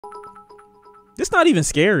This not even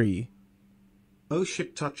scary. Oh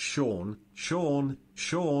shit, touch Shawn. Shawn,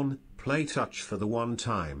 play touch for the one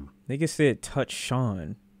time. Nigga said touch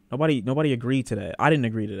Shawn. Nobody agreed to that. I didn't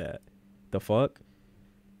agree to that. The fuck?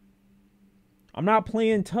 I'm not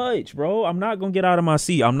playing touch, bro. I'm not gonna get out of my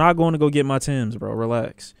seat. I'm not going to go get my Timbs, bro.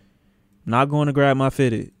 Relax. I'm not going to grab my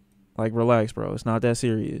fitted. Like, relax, bro. It's not that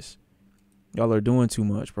serious. Y'all are doing too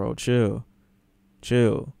much, bro. Chill.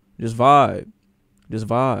 Chill. Just vibe. Just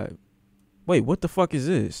vibe. Wait, what the fuck is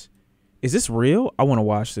this? Is this real? I want to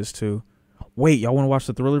watch this too. Wait, y'all want to watch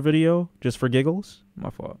the Thriller video? Just for giggles? My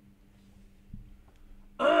fault.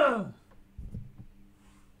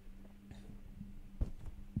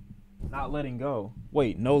 Not letting go.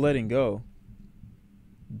 Wait, no letting go.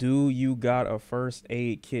 Do you got a first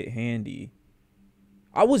aid kit handy?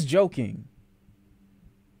 I was joking.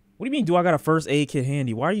 What do you mean, do I got a first aid kit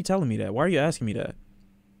handy? Why are you telling me that? Why are you asking me that?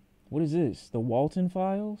 What is this? The Walton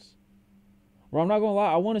Files? Bro, I'm not gonna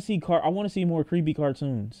lie. I want to see more creepy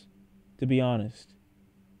cartoons, to be honest.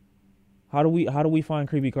 How do we find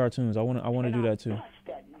creepy cartoons? I want to do that too.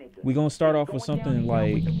 We gonna start off with something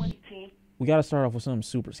like, we gotta start off with something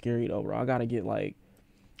super scary though, bro. I gotta get like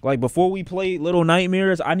before we play Little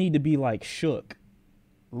Nightmares, I need to be like shook.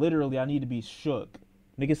 Literally, I need to be shook.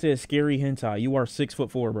 Nigga said scary hentai. You are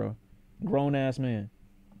 6'4", bro. Grown ass man.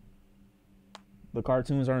 The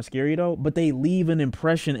cartoons aren't scary though, but they leave an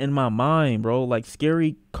impression in my mind, bro. Like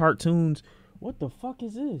scary cartoons. What the fuck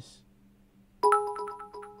is this?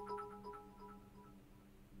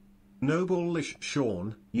 Noble-ish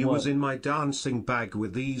Shawn, you What? was in my dancing bag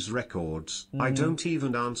with these records. I don't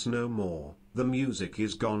even dance no more. The music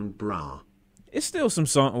is gone, brah. It's still some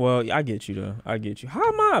song. Well, I get you though. I get you. How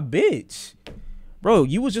am I a bitch? Bro,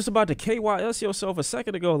 you was just about to KYS yourself a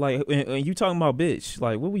second ago. Like, and you talking about bitch.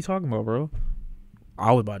 Like, what we talking about, bro?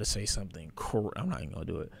 I was about to say something. I'm not even gonna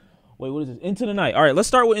do it. Wait, what is this? Into the Night. All right, let's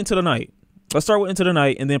start with Into the Night. Let's start with Into the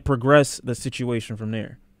Night and then progress the situation from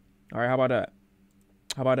there. All right, how about that?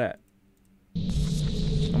 How about that?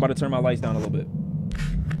 I'm about to turn my lights down a little bit.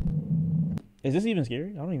 Is this even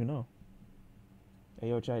scary? I don't even know.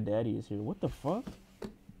 Ayo, Chai Daddy is here. What the fuck?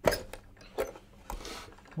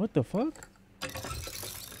 What the fuck?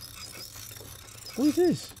 Who is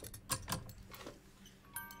this?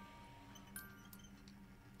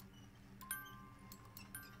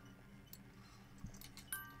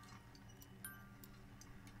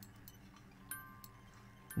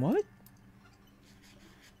 What?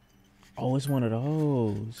 Oh, it's one of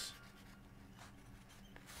those.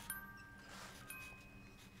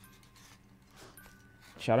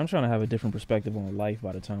 Shot, I'm trying to have a different perspective on life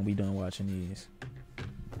by the time we done watching these.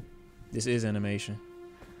 This is animation.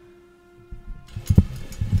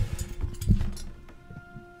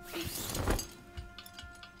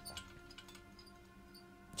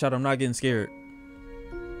 Shot, I'm not getting scared.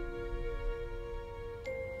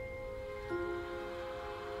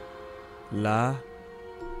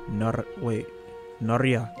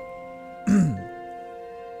 Noria.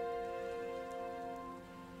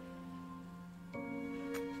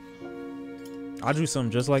 I drew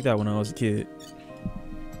something just like that when I was a kid.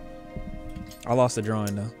 I lost the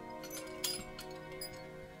drawing though.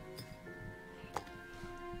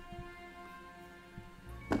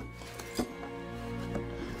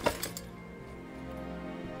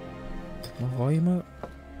 My volume up?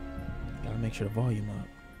 Gotta make sure the volume up.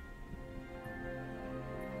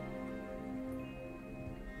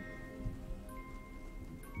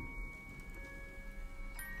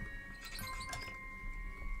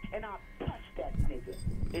 And I touched that nigga.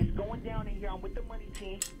 It's going down in here. I'm with the money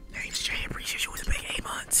team. Name's Jay. Appreciate you with the big 8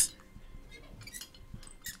 months.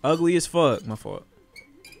 Ugly as fuck. My fault.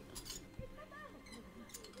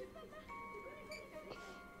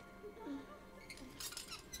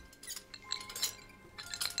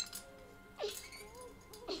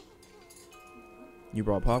 You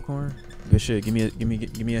brought popcorn? Good shit. Give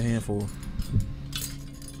me a handful.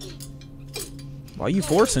 Why you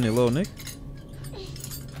forcing it, little Nick?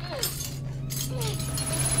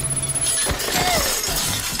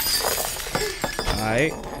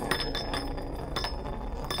 Alright.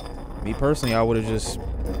 Me personally, I would have just...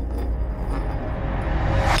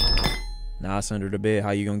 Nah, it's under the bed.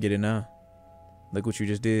 How you gonna get it now? Look what you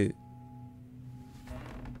just did.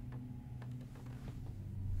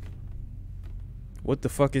 What the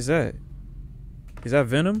fuck is that? Is that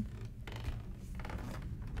Venom?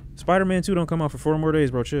 Spider-Man 2 don't come out for 4 more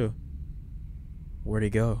days, bro. Chill. Where'd he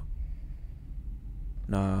go?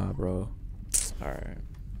 Nah, bro. Alright.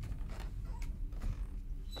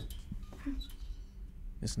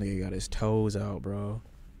 This nigga got his toes out, bro.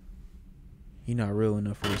 He not real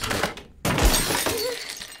enough for this stuff.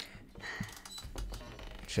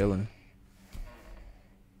 Chilling.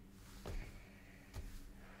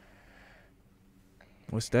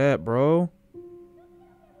 What's that, bro?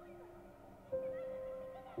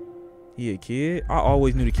 He a kid? I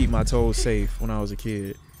always knew to keep my toes safe when I was a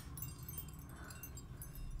kid.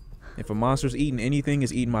 If a monster's eating anything,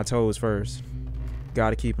 it's eating my toes first.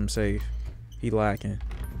 Gotta keep him safe. He lacking.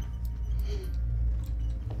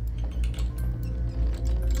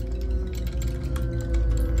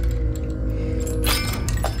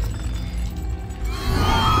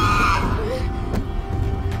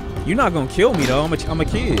 You're not gonna kill me though. I'm a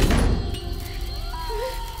kid.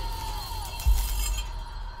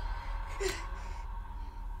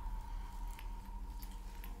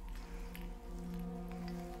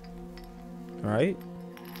 All right.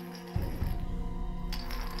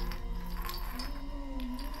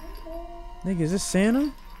 Nigga, is this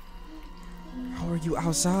Santa? How are you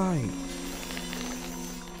outside?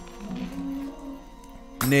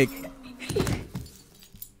 Nick.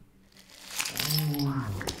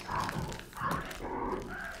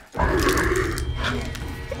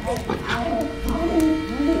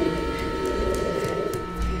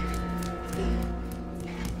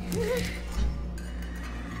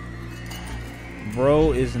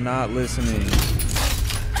 Bro is not listening.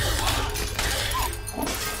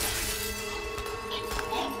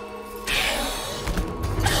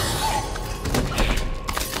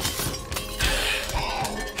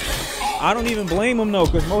 I don't even blame him though,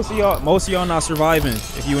 cause most of y'all not surviving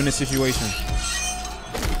if you in this situation.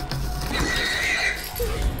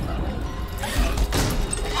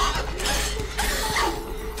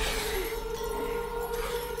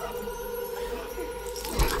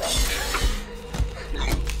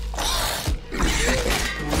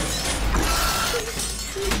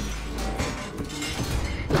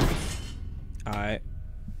 Alright.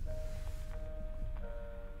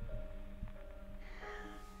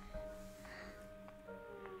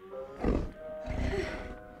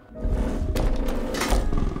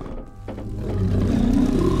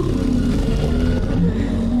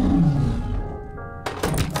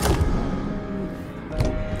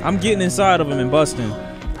 I'm getting inside of him and busting.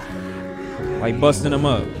 Like busting him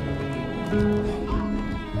up.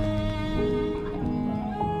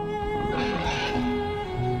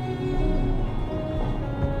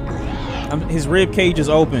 His rib cage is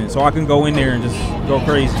open, so I can go in there and just go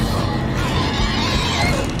crazy.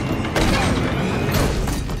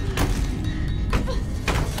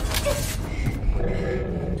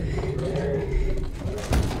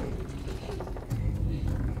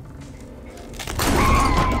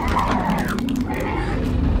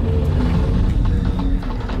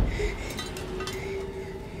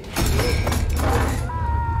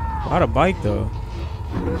 How to bike though?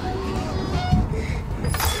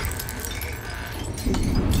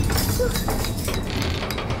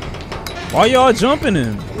 Why y'all jumping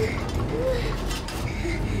him?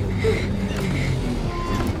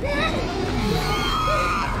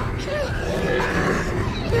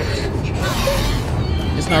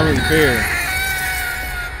 It's not really fair.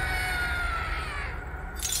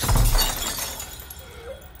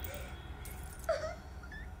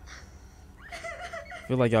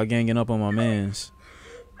 I feel like y'all ganging up on my mans.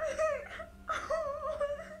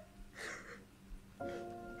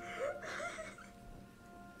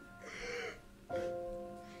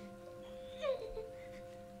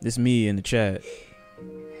 This me in the chat.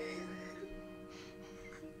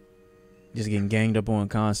 Just getting ganged up on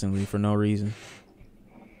constantly for no reason.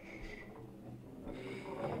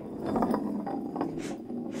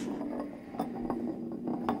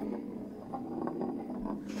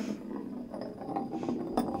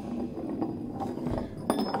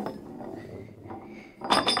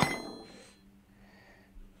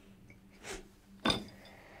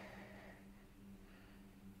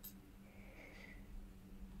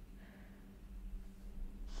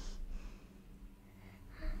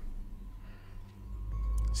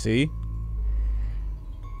 See?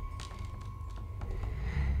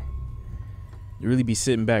 You really be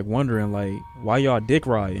sitting back wondering, like, why y'all dick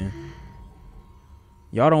riding?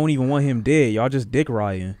 Y'all don't even want him dead. Y'all just dick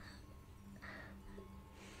riding.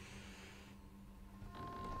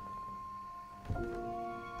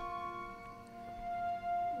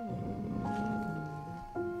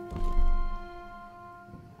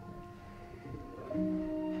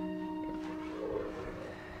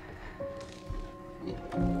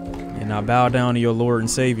 And I bow down to your Lord and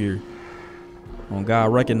Savior. On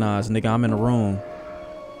God recognize, nigga, I'm in the room.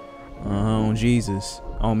 On Jesus.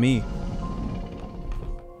 On me.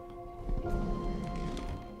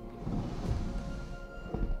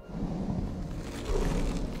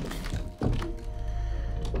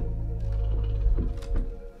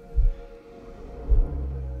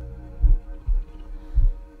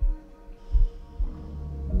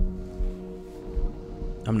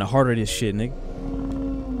 I'm the heart of this shit, nigga.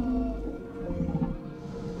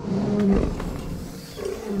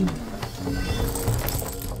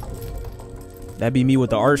 That be me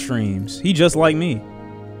with the art streams. He just like me.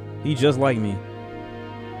 He just like me.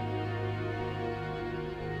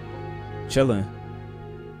 Chillin'.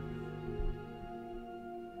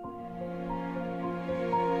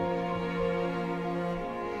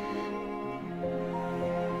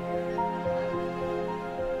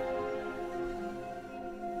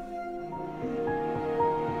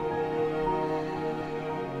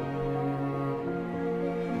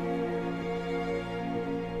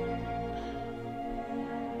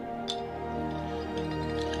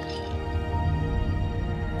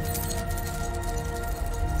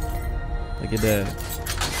 Look at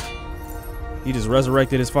that. He just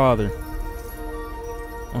resurrected his father.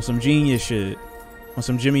 On some genius shit. On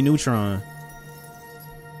some Jimmy Neutron.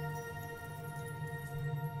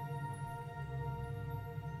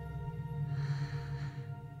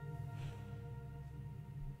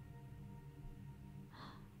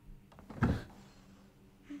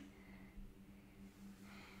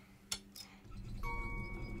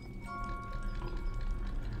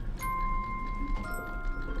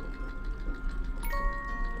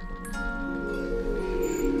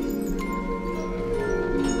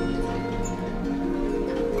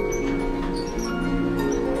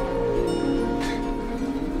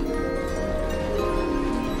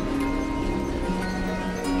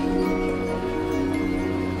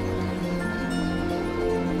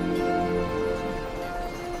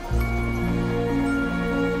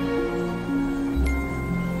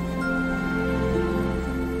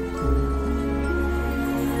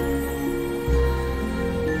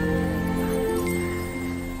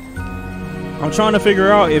 I'm trying to figure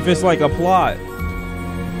out if it's like a plot.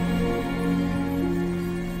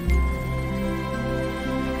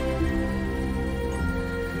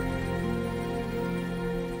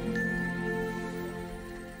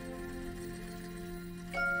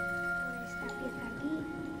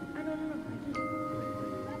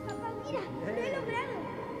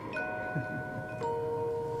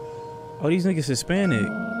 Oh, these niggas Hispanic.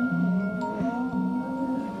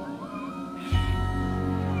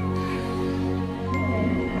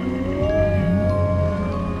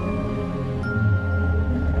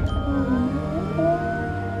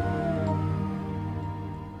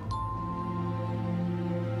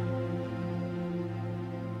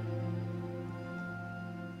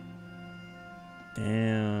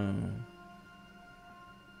 Damn.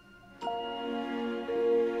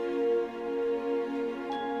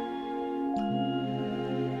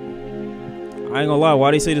 I ain't gonna lie,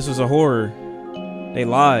 why they say this was a horror? They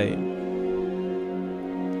lied.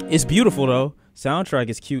 It's beautiful though. Soundtrack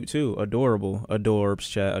is cute too. Adorable. Adorbs,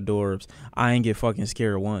 chat. Adorbs. I ain't get fucking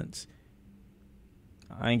scared once.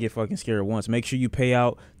 I ain't get fucking scared once. Make sure you pay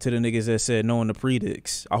out to the niggas that said no in the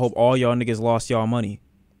predicts. I hope all y'all niggas lost y'all money.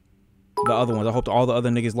 The other ones. I hope all the other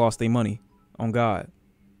niggas lost their money. On God.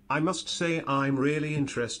 I must say I'm really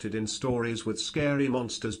interested in stories with scary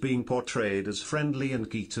monsters being portrayed as friendly and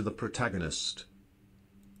key to the protagonist.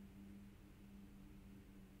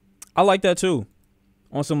 I like that too.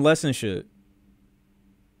 On some lesson shit.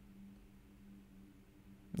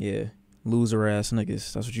 Yeah. Loser ass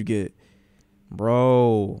niggas. That's what you get.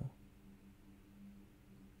 Bro.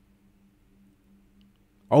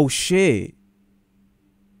 Oh shit.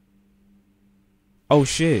 Oh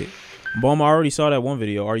shit. Boma, I already saw that one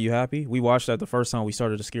video. Are you happy? We watched that the first time we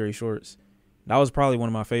started the Scary Shorts. That was probably one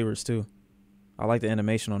of my favorites too. I like the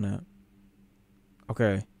animation on that.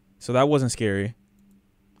 Okay. So that wasn't scary.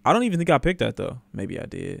 I don't even think I picked that though. Maybe I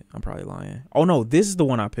did. I'm probably lying. Oh no, this is the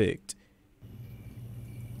one I picked.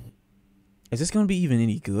 Is this gonna be even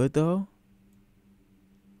any good though?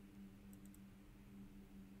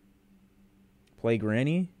 Play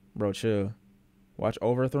Granny? Bro, chill. Watch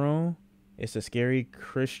Overthrown. It's a scary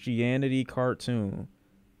Christianity cartoon.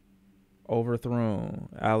 Overthrown.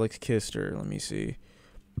 Alex Kister. Let me see.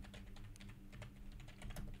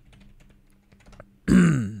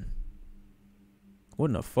 What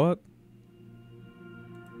in the fuck?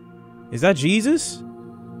 Is that Jesus?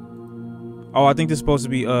 Oh, I think this is supposed to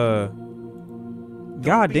be God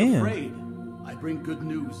damn. I bring good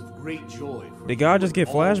news of great joy. Did God just get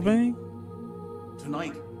flashbang?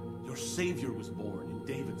 Tonight, your Savior was born in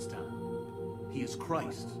Davidstown. He is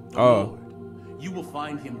Christ, the Oh. Lord. You will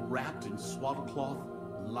find him wrapped in swaddlecloth,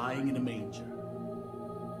 lying in a manger.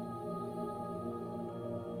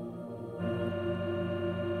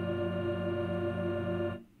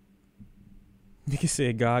 Nigga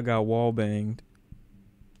said God got wall banged.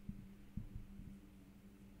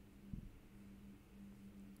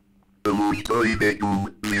 Estamos todos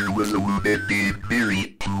There was a woman named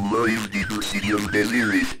Mary who lived in the city of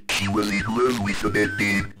Nazareth. She was in love with a man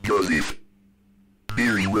named Joseph.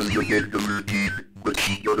 Mary was young and a virgin, but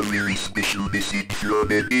she got a very special message from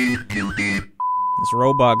an angel named... This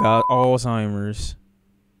robot got Alzheimer's.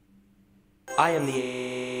 I am the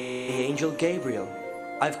angel Gabriel.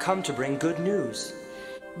 I've come to bring good news.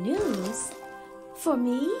 News? For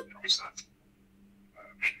me?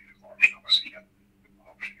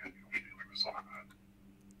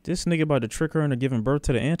 This nigga about to trick her into giving birth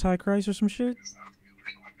to the Antichrist or some shit?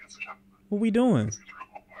 What we doing?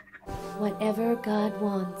 Whatever God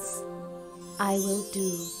wants, I will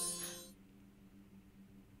do.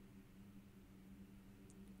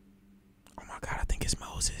 Oh my God, I think it's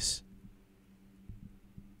Moses.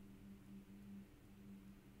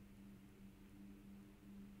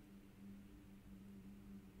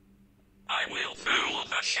 I will fool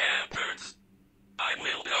the shepherds. I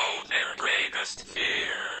will know their greatest fear.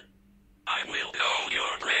 I will know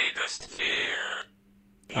your greatest fear.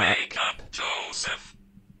 Wake up, Joseph.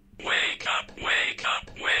 Wake up, wake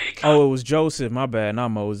up, wake up. Oh, it was Joseph. My bad. Not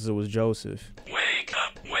Moses. It was Joseph. Wake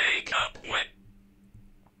up, wake up, wake.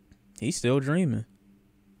 He's still dreaming.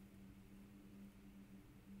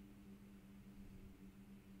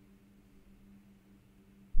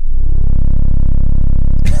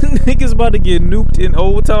 Niggas about to get nuked in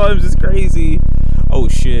old times. It's crazy. Oh,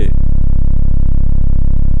 shit.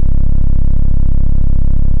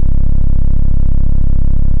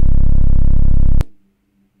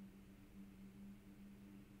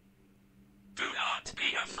 Do not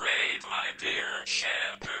be afraid, my dear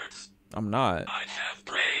shepherds. I'm not. I have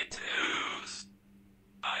great news.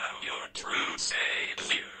 I am your true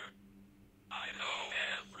savior. I know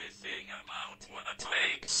everything about what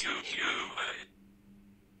makes you human.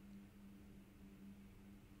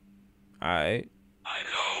 Alright. I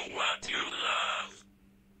know what you love.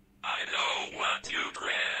 I know what you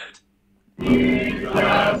dread.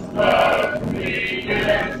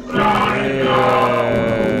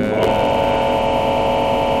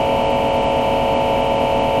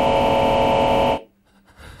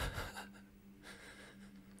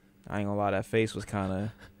 I ain't gonna lie, that face was kind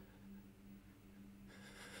of...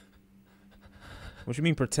 What you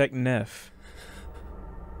mean protect Neff?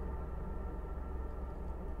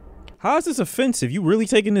 How is this offensive? You really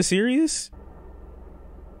taking this serious?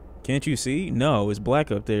 Can't you see? No, it's black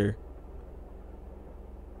up there.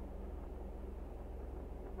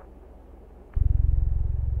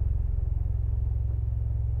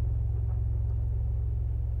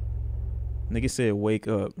 Nigga said wake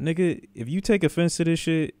up. Nigga, if you take offense to this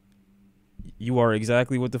shit, you are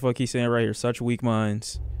exactly what the fuck he's saying right here. Such weak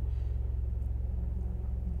minds.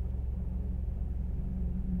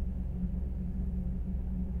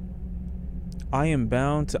 I am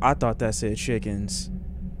bound to... I thought that said chickens.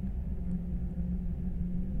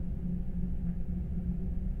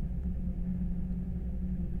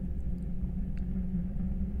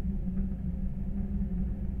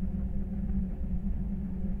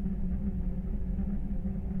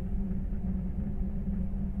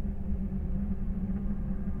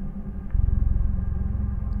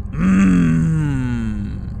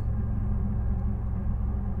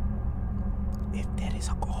 If there is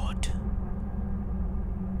a God,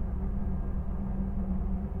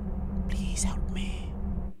 please help me.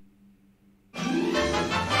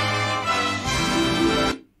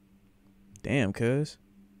 Damn, cuz.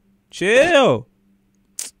 Chill.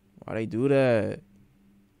 Why they do that?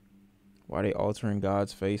 Why they altering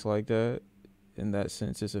God's face like that? In that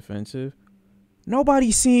sense, it's offensive.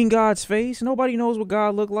 Nobody's seen God's face. Nobody knows what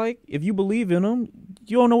God look like. If you believe in him,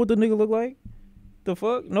 you don't know what the nigga look like. The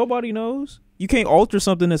fuck? Nobody knows. You can't alter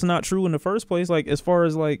something that's not true in the first place. Like, as far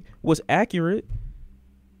as like what's accurate.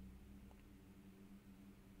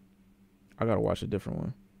 I gotta watch a different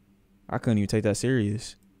one. I couldn't even take that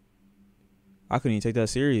serious.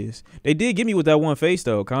 They did get me with that one face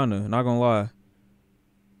though, kinda. Not gonna lie.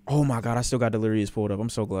 Oh my God, I still got Delirious pulled up. I'm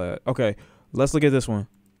so glad. Okay, let's look at this one.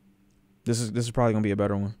 This is probably gonna be a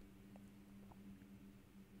better one.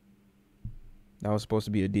 That was supposed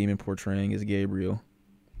to be a demon portraying as Gabriel.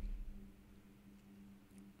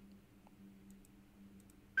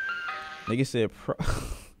 Nigga said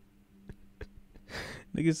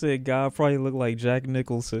nigga said God probably looked like Jack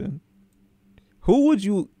Nicholson. Who would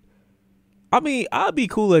you... I mean, I'd be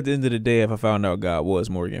cool at the end of the day if I found out God was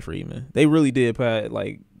Morgan Freeman. They really did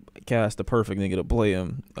cast the perfect nigga to play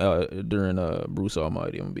him during Bruce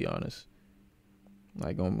Almighty, I'm gonna be honest.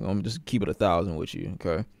 Like, I'm just keep it 1,000 with you,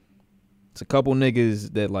 okay? It's a couple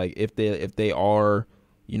niggas that, like, if they are,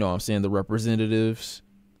 you know what I'm saying, the representatives,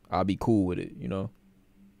 I'll be cool with it, you know?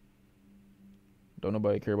 Don't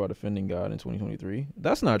nobody care about offending God in 2023.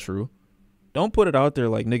 That's not true. Don't put it out there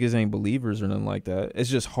like niggas ain't believers or nothing like that. It's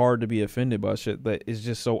just hard to be offended by shit that is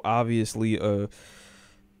just so obviously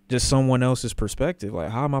just someone else's perspective.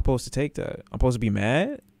 Like, how am I supposed to take that? I'm supposed to be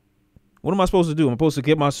mad? What am I supposed to do? I'm supposed to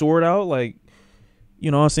get my sword out? Like,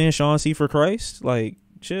 you know what I'm saying? Shawn C for Christ? Like,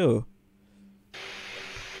 chill.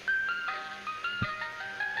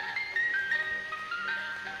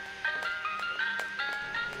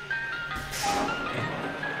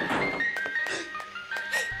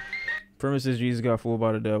 Premise is Jesus got fooled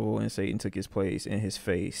by the devil and Satan took his place in his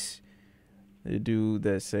face. The dude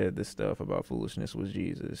that said the stuff about foolishness was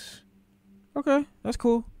Jesus. Okay, that's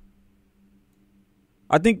cool.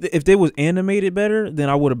 I think that if they was animated better, then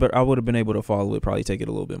I would have been able to follow it, probably take it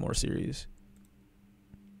a little bit more serious.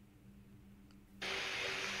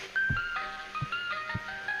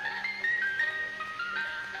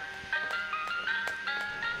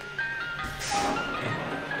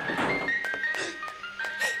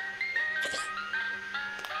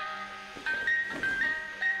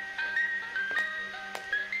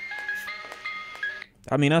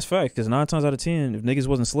 I mean, that's fact, because 9 times out of 10, if niggas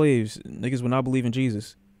wasn't slaves, niggas would not believe in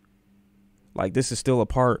Jesus. Like, this is still a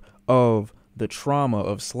part of the trauma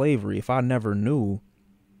of slavery. If I never knew,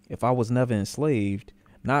 if I was never enslaved,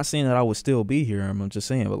 not saying that I would still be here, I'm just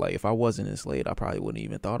saying, but like, if I wasn't enslaved, I probably wouldn't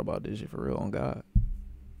even thought about this shit for real. On God.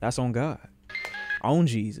 That's on God. On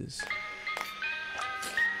Jesus.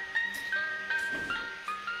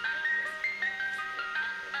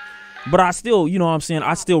 But I still, you know what I'm saying,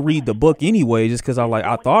 I still read the book anyway, just because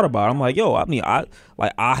I thought about it. I'm like, yo, I mean, I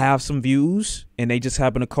have some views and they just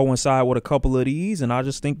happen to coincide with a couple of these, and I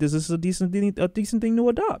just think this is a decent thing to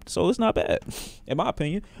adopt. So it's not bad, in my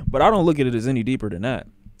opinion. But I don't look at it as any deeper than that.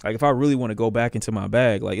 Like, if I really want to go back into my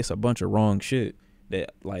bag, like, it's a bunch of wrong shit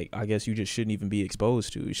that, like, I guess you just shouldn't even be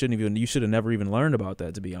exposed to. You should have never even learned about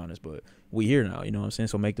that, to be honest. But we here now, you know what I'm saying?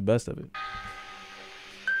 So make the best of it.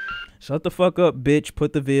 Shut the fuck up, bitch.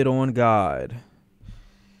 Put the vid on God.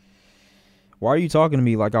 Why are you talking to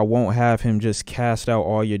me like I won't have him just cast out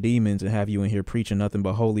all your demons and have you in here preaching nothing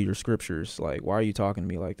but holier scriptures? Like, why are you talking to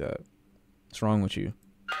me like that? What's wrong with you?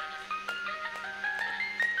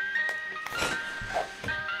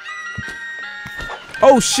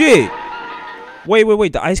 Oh, shit.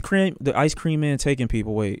 Wait. The ice cream man taking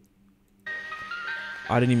people. Wait.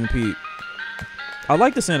 I didn't even peep. I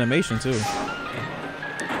like this animation, too.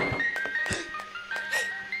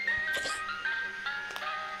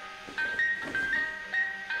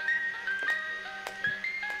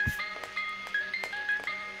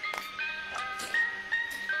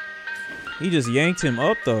 He just yanked him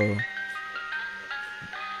up, though.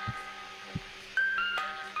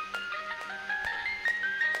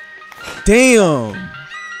 Damn.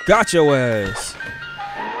 Got your ass.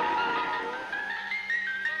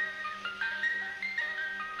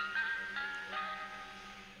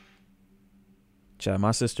 Chat, my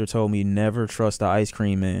sister told me never trust the ice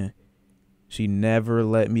cream man. She never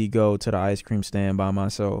let me go to the ice cream stand by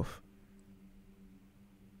myself.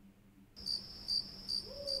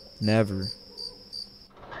 Never.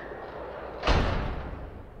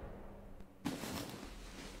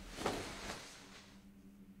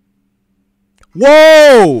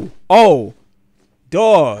 Whoa! Oh,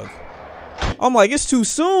 dog. I'm like, it's too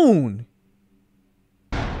soon.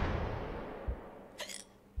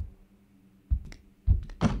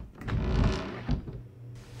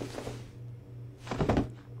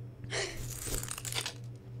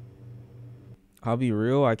 I'll be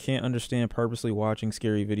real, I can't understand purposely watching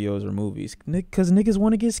scary videos or movies. Because niggas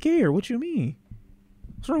want to get scared. What you mean?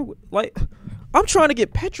 What's wrong with, like, I'm trying to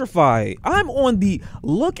get petrified. I'm on the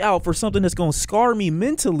lookout for something that's going to scar me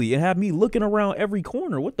mentally and have me looking around every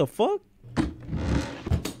corner. What the fuck?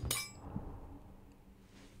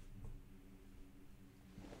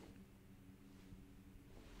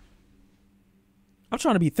 I'm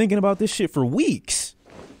trying to be thinking about this shit for weeks.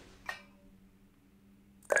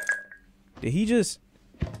 Did he just...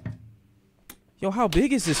 Yo, how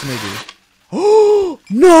big is this nigga? Oh,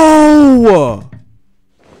 no!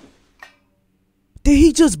 Did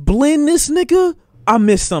he just blend this nigga? I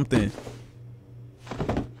missed something.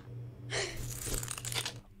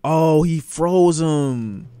 Oh, he froze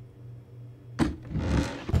him.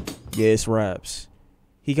 Yes, raps.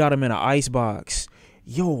 He got him in an ice box.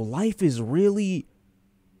 Yo, life is really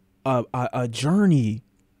a journey.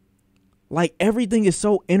 Like, everything is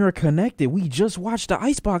so interconnected. We just watched the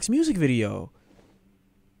Icebox music video.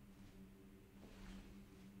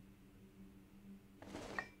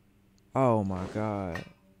 Oh my God.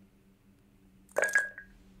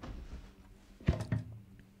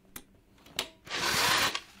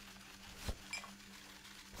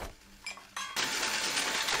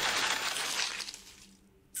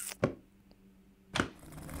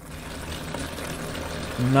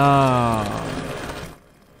 Nah.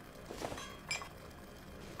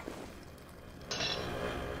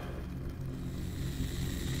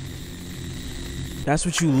 That's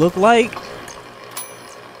what you look like?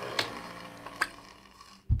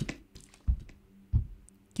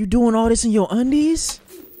 You doing all this in your undies?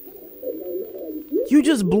 You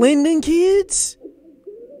just blending, kids?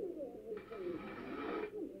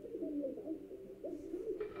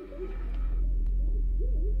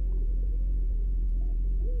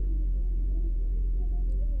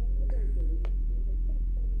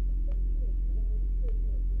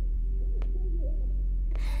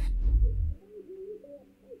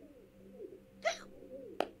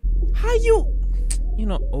 How you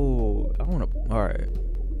know, oh, I wanna, all right.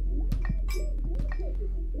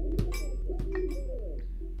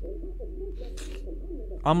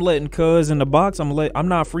 I'm letting cuz in the box. I'm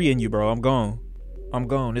not freeing you, bro. I'm gone. I'm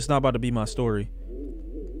gone. It's not about to be my story.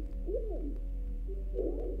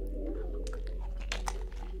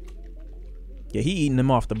 Yeah, he eating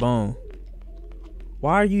them off the bone.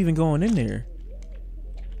 Why are you even going in there?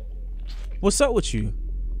 What's up with you?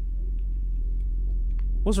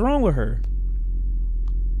 What's wrong with her?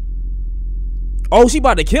 Oh, she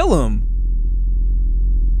about to kill him.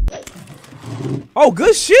 Oh,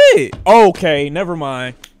 good shit. Okay, never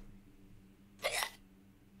mind.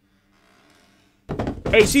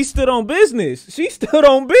 Hey, she stood on business. She stood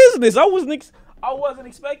on business. I wasn't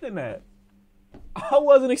expecting that. I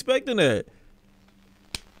wasn't expecting that.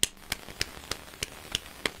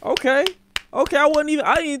 Okay. Okay,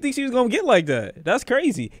 I didn't think she was gonna get like that. That's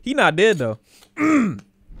crazy. He not dead though.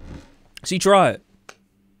 She tried.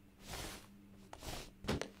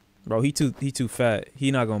 Bro, he too fat.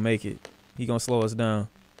 He not gonna make it. He gonna slow us down.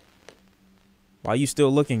 Why you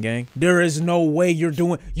still looking, gang? There is no way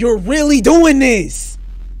you're really doing this.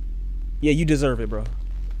 Yeah, you deserve it, bro.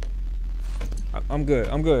 I'm good.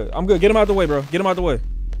 I'm good. I'm good. Get him out the way, bro. Get him out the way.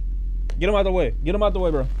 Get him out the way. Get him out the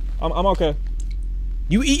way, bro. I'm okay.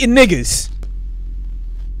 You eating niggas.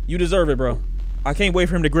 You deserve it, bro. I can't wait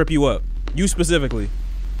for him to grip you up. You specifically.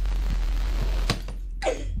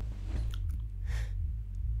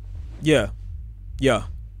 Yeah. Yeah.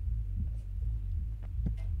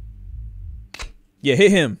 Yeah,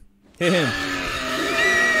 hit him. Hit him.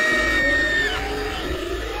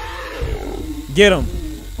 Get him.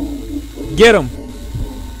 Get him.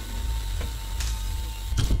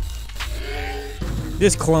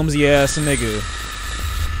 This clumsy ass nigga.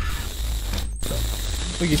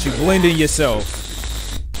 Look at you blending yourself.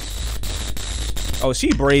 Oh,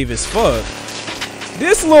 she brave as fuck.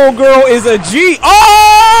 This little girl is a G.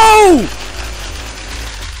 Oh!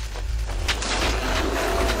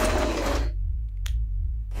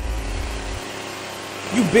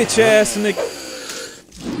 You bitch ass nigga.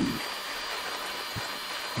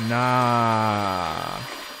 Nah.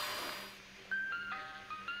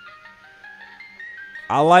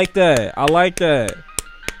 I like that. I like that.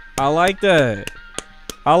 I like that.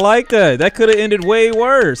 I like that. That could have ended way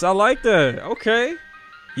worse. I like that. Okay.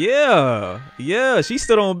 Yeah. Yeah. She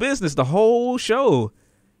stood on business the whole show.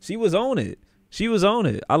 She was on it. She was on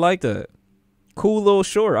it. I like that. Cool little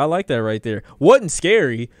short. I like that right there. Wasn't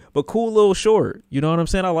scary, but cool little short. You know what I'm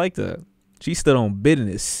saying? I like that. She stood on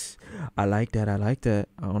business. I like that. I like that.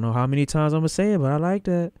 I don't know how many times I'm going to say it, but I like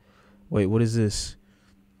that. Wait, what is this?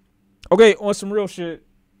 Okay, on some real shit.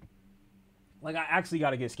 Like, I actually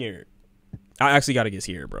got to get scared. I actually got to get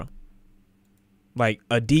scared, bro. Like,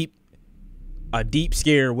 a deep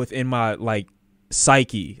scare within my, like,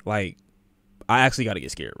 psyche. Like, I actually got to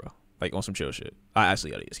get scared, bro. Like, on some chill shit. I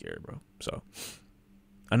actually got to get scared, bro. So,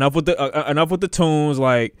 enough with the tunes.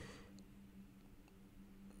 Like,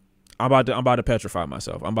 I'm about to petrify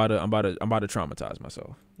myself. I'm about to traumatize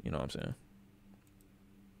myself. You know what I'm saying?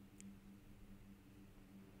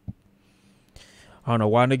 I don't know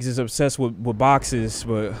why niggas is obsessed with boxes,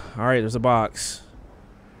 but all right, there's a box.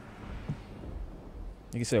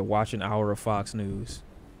 Nigga said watch an hour of Fox News.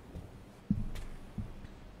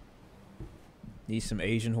 Need some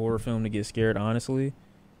Asian horror film to get scared, honestly.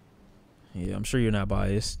 Yeah, I'm sure you're not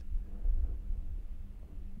biased.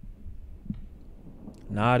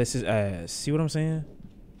 Nah, this is ass. See what I'm saying?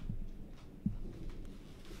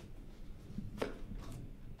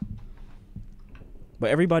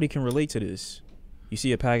 But everybody can relate to this. You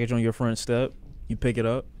see a package on your front step, you pick it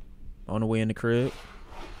up on the way in the crib.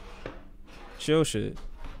 Chill shit.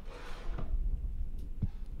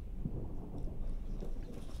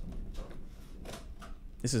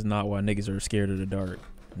 This is not why niggas are scared of the dark.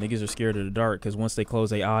 Niggas are scared of the dark because once they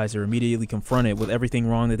close their eyes, they're immediately confronted with everything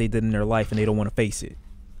wrong that they did in their life and they don't want to face it.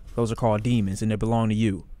 Those are called demons and they belong to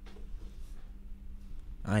you.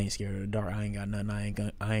 I ain't scared of the dark. I ain't got nothing. I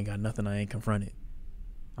ain't got nothing. I ain't confronted.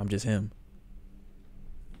 I'm just him.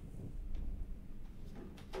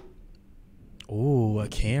 Ooh, a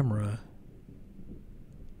camera.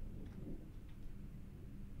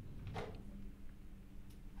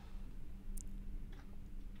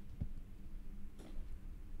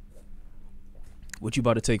 What you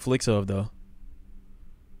about to take flicks of though?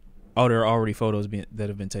 Oh, there are already photos that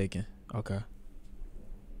have been taken. Okay.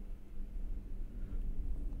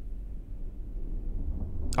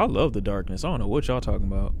 I love the darkness. I don't know what y'all talking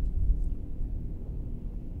about.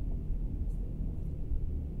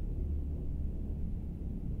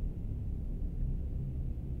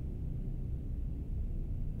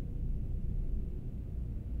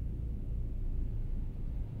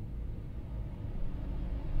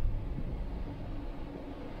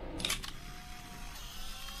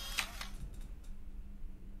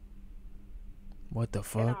 What the And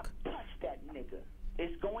fuck? I touched that nigga.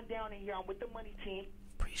 It's going down in here. I'm with the money team.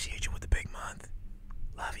 Appreciate you with the big month.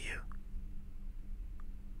 Love you.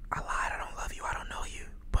 I lied. I don't love you. I don't know you.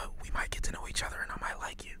 But we might get to know each other and I might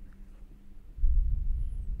like you.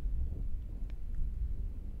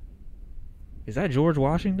 Is that George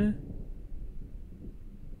Washington?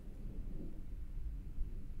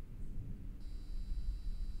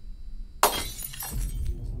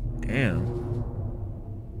 Damn.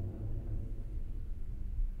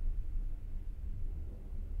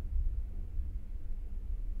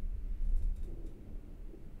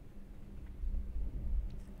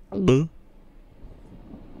 Hello.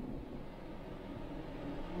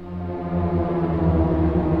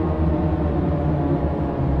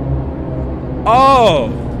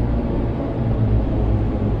 Oh.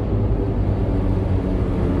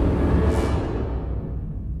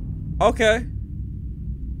 Okay.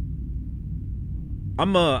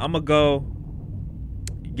 I'ma go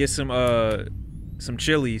get some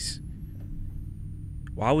chilies.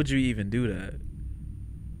 Why would you even do that?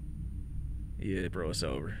 Yeah, bro, it's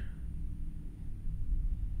over.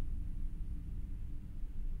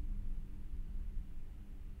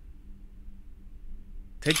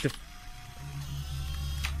 Take the...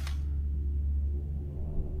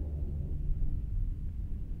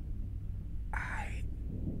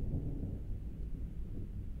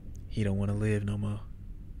 He don't want to live no more.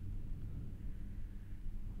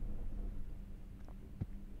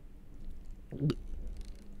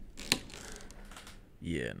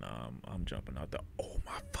 Yeah, nah, I'm jumping out the... Oh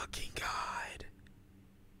my fucking God.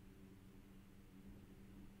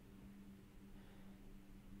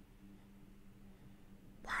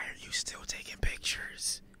 Why are you still taking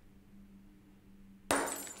pictures?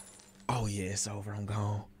 Oh yeah, it's over. I'm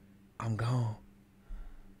gone. I'm gone.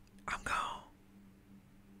 I'm gone.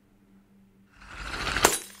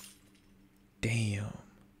 Damn.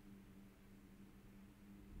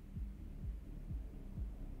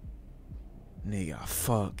 Nigga, I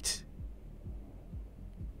fucked.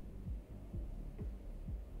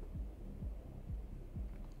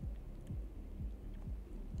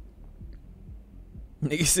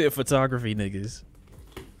 Nigga said photography niggas.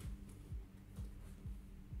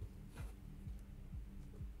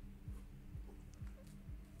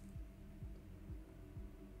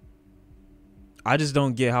 I just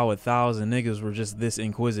don't get how 1,000 niggas were just this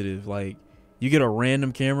inquisitive. Like, you get a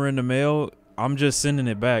random camera in the mail, I'm just sending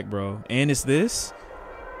it back, bro. And it's this?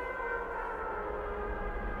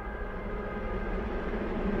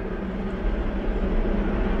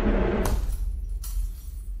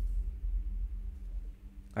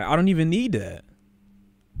 I don't even need that.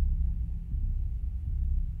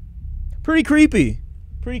 Pretty creepy.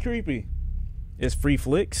 Pretty creepy. It's free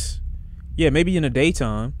flicks. Yeah, maybe in the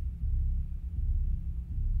daytime.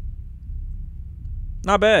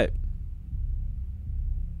 Not bad.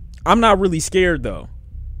 I'm not really scared though.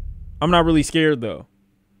 I'm not really scared though.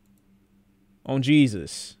 On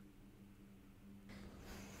Jesus.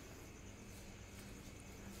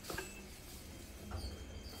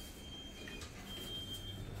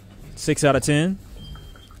 Six out of 10.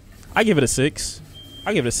 I give it a 6.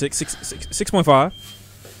 I give it a 6.5.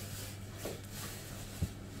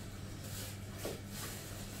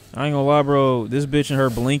 I ain't gonna lie, bro. This bitch and her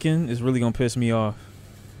blinking is really gonna piss me off.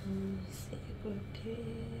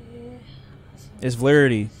 It's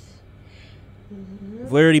Vlarity.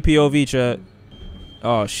 Vlarity POV chat.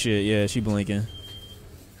 Oh shit, yeah, she blinking.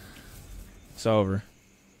 It's over.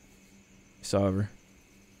 It's over.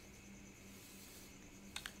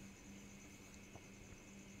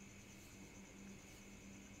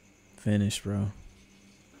 Finished, bro.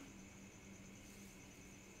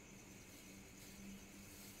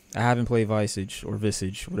 I haven't played Visage or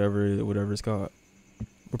Visage, whatever it's called.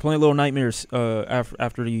 We're playing Little Nightmares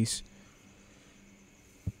after these.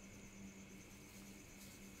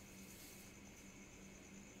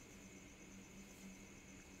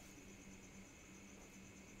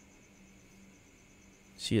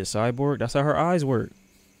 She a cyborg? That's how her eyes work.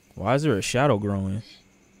 Why is there a shadow growing?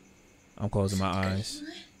 I'm closing my eyes.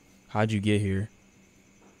 How'd you get here?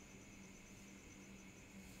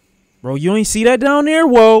 Bro, you ain't see that down there?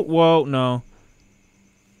 Whoa, no.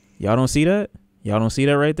 Y'all don't see that? Y'all don't see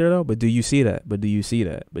that right there, though? But do you see that? But do you see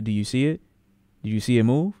that? But do you see it? Did you see it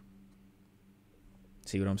move?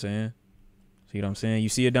 See what I'm saying? See what I'm saying? You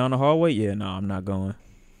see it down the hallway? Yeah, no, I'm not going.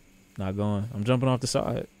 Not going. I'm jumping off the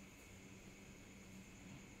side.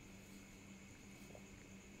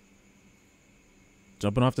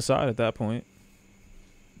 Jumping off the side at that point.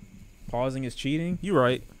 Pausing is cheating? You're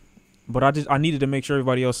right. But I needed to make sure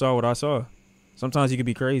everybody else saw what I saw. Sometimes you could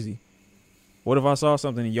be crazy. What if I saw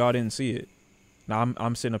something and y'all didn't see it? Now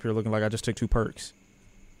I'm sitting up here looking like I just took 2 perks.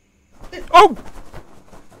 Oh!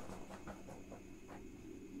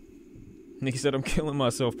 Nigga said I'm killing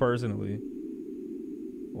myself personally.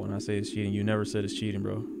 When I say it's cheating, you never said it's cheating,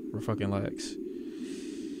 bro. We're fucking lax.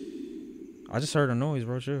 I just heard a noise,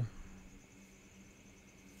 bro. Chill.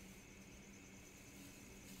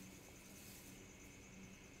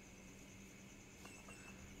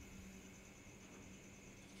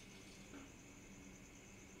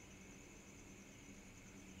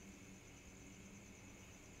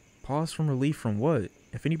 Pause from relief from what?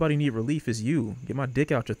 If anybody need relief, it's you. Get my dick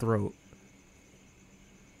out your throat.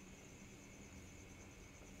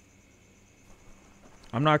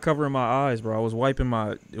 I'm not covering my eyes, bro. I was wiping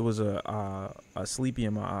my... It was a sleepy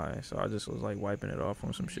in my eye. So I just was like wiping it off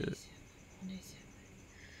on some shit.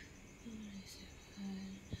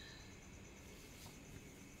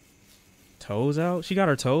 Toes out? She got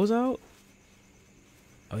her toes out?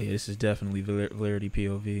 Oh yeah, this is definitely Valerity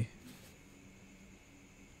POV.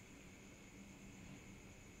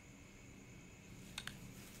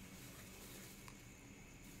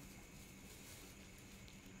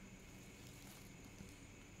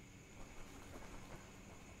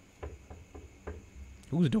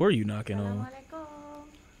 Whose door are you knocking on?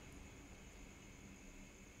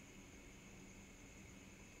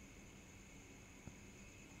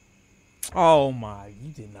 Oh my,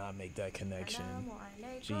 you did not make that connection.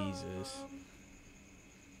 Jesus.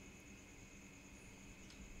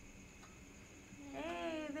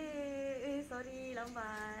 Hey, babe. Sorry,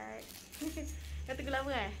 lambat. Kau tunggu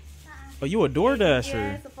lama eh? Oh, you a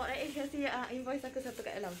DoorDasher? Yeah, support eh. Kasi invoice aku satu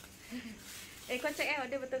kat dalam. Kau check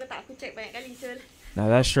order betul ke tak? Aku check banyak kali, Syul. Now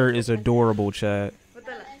that shirt is adorable, Chad.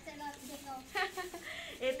 Betul lah.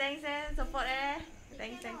 Thanks support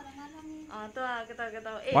Thanks. Tu lah, kau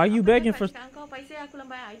tahu. Why you begging for... Kau paiseh aku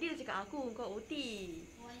lambat. Dia cakap aku kau OT.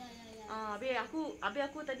 Habis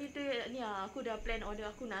aku tadi tu ni aku dah plan order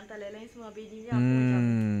aku nak hantar lain-lain semua. Habis ni aku macam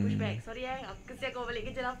push back. Sorry kasi aku balik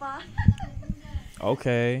kerja lapar.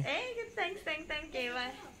 Okay. Thanks. Okay,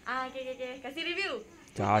 bye. Okay. Kasih review.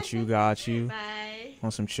 Got you. Bye.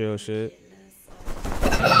 On some chill shit.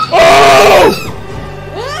 Oh!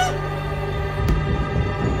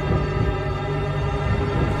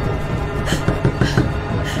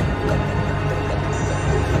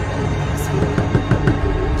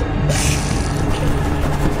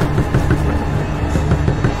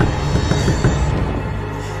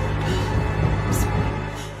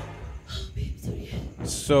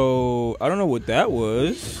 So, I don't know what that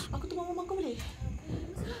was.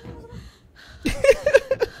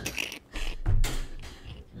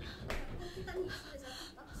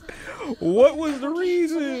 What was the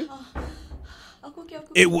reason?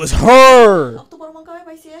 It was her.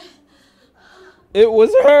 It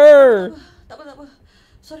was her. Tak apa.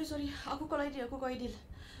 Sorry. Aku call Aidil.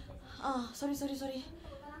 Sorry.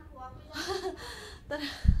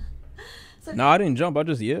 No, I didn't jump. I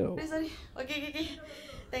just yelled. Sorry. Okay.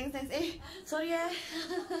 Thanks. Sorry.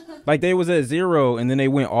 Like they was at 0 and then they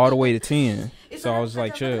went all the way to 10. So I was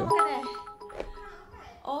like, chill.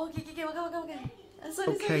 Oh, okay. Makan.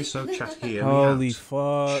 Okay, so chat here. Holy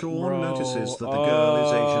fuck, Shawn bro. notices that the girl is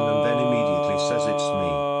Asian and then immediately says it's me.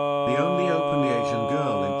 The only openly Asian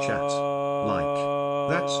girl in chat. Like,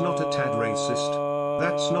 that's not a tad racist.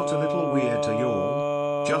 That's not a little weird to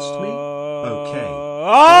y'all. Just me? Okay.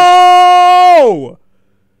 Oh!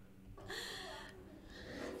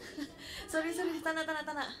 Sorry. Tak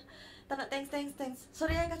nak. Thanks.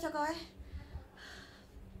 Sorry kacau kau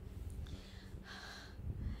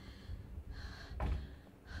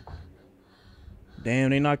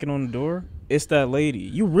Damn, they knocking on the door? It's that lady.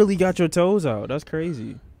 You really got your toes out. That's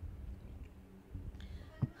crazy.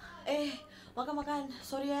 Makan.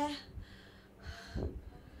 Sorry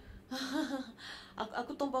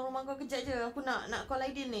Aku tumpang rumah kau kejap je. Aku nak call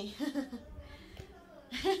Aidil ni.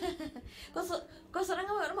 Kau seorang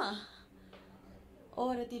kat rumah?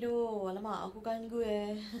 Oh, dah tidur. Alamak, aku ganggu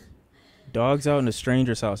Dogs out in a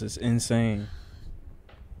stranger's house is insane.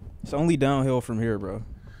 It's only downhill from here, bro.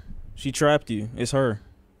 She trapped you. It's her.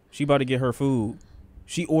 She about to get her food.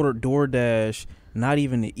 She ordered DoorDash, not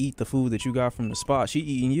even to eat the food that you got from the spot. She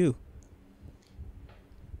eating you.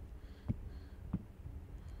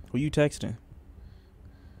 Who you texting?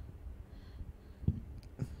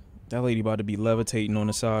 That lady about to be levitating on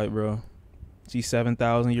the side, bro. She's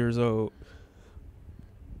 7,000 years old.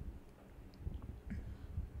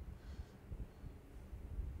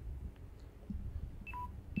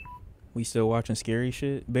 We still watching scary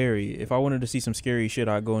shit? Barry, if I wanted to see some scary shit,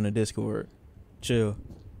 I'd go in the Discord. Chill.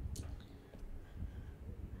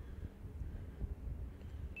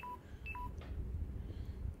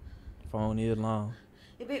 Phone is long.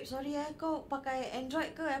 Babe, sorry kau pakai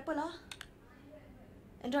Android ke Apple lah?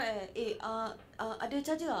 Android ada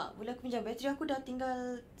charger tak? Boleh aku pinjam? Bateri aku dah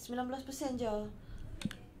tinggal 19% je.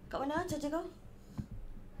 Kat mana charger kau?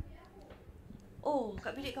 Oh,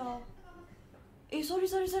 kat bilik kau. Sorry.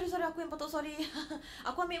 Aku yang patut sorry.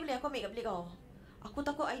 Aku ambil kat bilik kau. Aku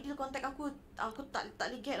takut Aidil contact aku. Aku tak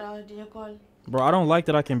boleh get lah dia call. Bro, I don't like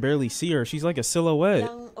that I can barely see her. She's like a silhouette.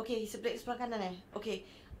 Okay, sebelah kanan Okay.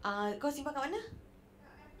 Kau simpan kat mana?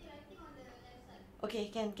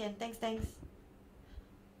 Okay, can. Thanks.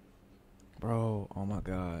 Bro, oh my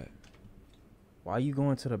God. Why you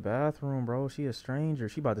going to the bathroom, bro? She a stranger.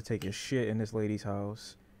 She about to take a shit in this lady's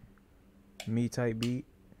house. Me type beat.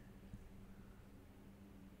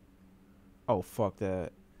 Oh, fuck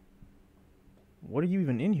that. What are you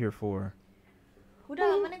even in here for?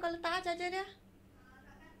 Udah, mana kau letak charger dia?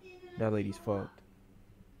 That lady's fucked.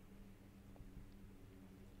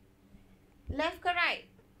 Left ke right?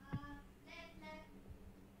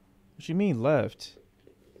 What you mean left?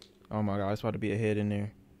 Oh my God, it's about to be a head in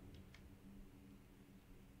there.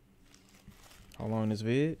 How long this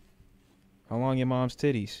vid? How long your mom's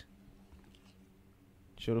titties?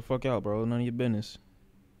 Chill the fuck out, bro. None of your business.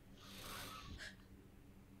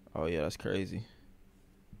 Oh yeah, that's crazy.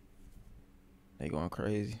 They going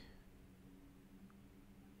crazy.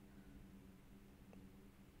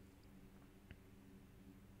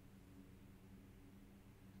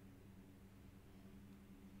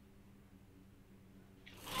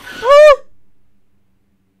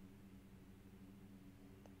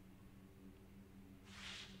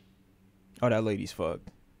 Oh, that lady's fucked.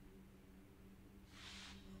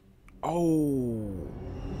 Oh.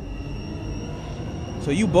 So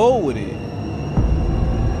you bold with it.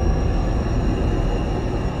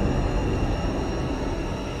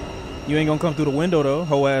 You ain't gonna come through the window though,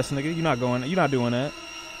 hoe ass nigga. You're not doing that.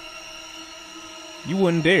 You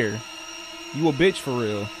wouldn't dare. You a bitch for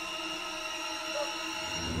real.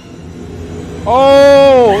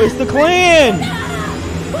 Oh, it's the clan!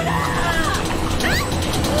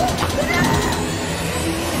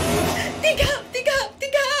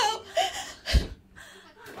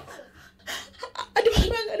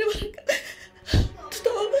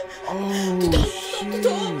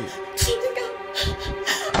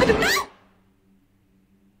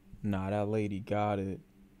 Nah, that lady got it.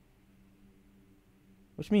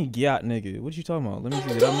 What you mean, gyat nigga? What you talking about? Let me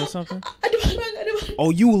see. Did I miss something?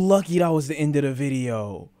 Oh, you lucky that was the end of the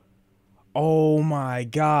video. Oh my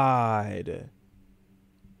God.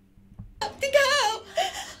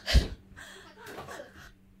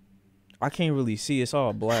 I can't really see. It's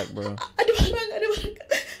all black, bro.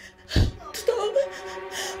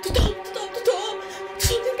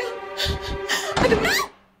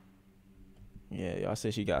 Yeah, y'all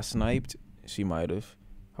said she got sniped. She might have.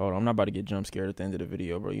 Hold on, I'm not about to get jump scared at the end of the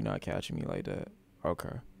video, bro. You're not catching me like that.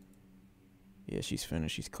 Okay. Yeah, she's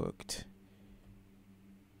finished. She's cooked.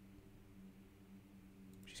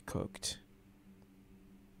 She's cooked.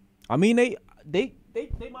 I mean, they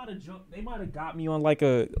might have jumped. They might have got me on like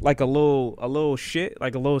a little shit,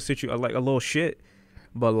 like a little shit.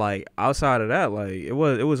 But like outside of that, like it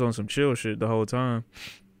was on some chill shit the whole time.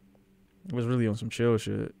 It was really on some chill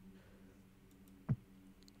shit.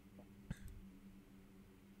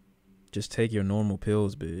 Just take your normal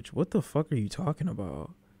pills, bitch. What the fuck are you talking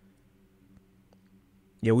about?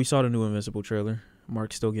 Yeah, we saw the new Invincible trailer.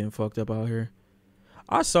 Mark's still getting fucked up out here.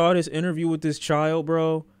 I saw this interview with this child,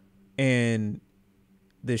 bro, and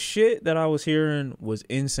the shit that I was hearing was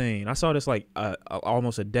insane. I saw this like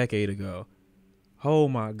almost a decade ago. Oh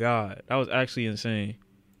my God, that was actually insane.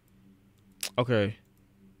 Okay,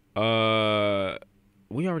 we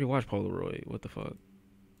already watched Polaroid. What the fuck?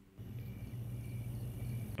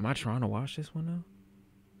 Am I trying to watch this one now?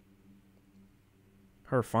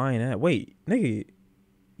 Her fine ass. Wait, nigga,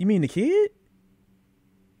 you mean the kid?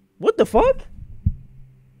 What the fuck?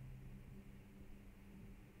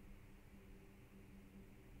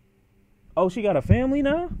 Oh, she got a family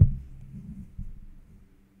now?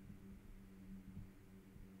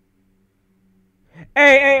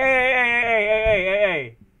 Hey.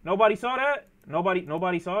 Nobody saw that?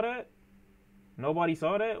 Nobody saw that? Nobody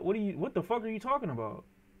saw that? What the fuck are you talking about?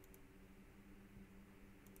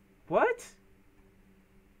 What?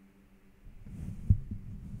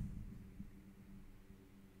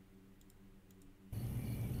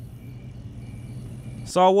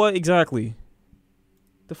 Saw what exactly?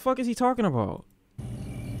 The fuck is he talking about?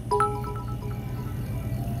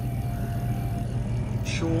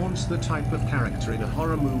 Shawn's the type of character in a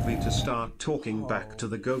horror movie to start talking back to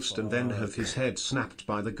the ghost and then have his head snapped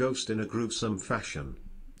by the ghost in a gruesome fashion.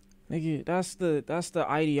 Nigga, that's the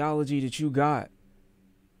ideology that you got.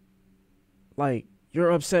 Like,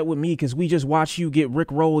 you're upset with me because we just watched you get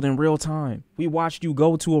rickrolled in real time. We watched you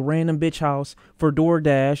go to a random bitch house for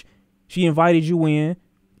DoorDash. She invited you in,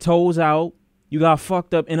 toes out. You got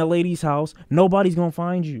fucked up in a lady's house. Nobody's gonna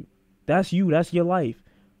find you. That's you. That's your life.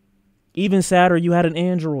 Even sadder, you had an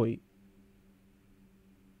android.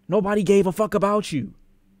 Nobody gave a fuck about you.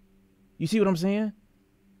 You see what I'm saying?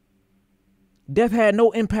 Death had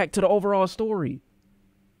no impact to the overall story.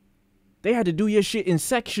 They had to do your shit in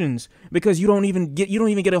sections because you don't even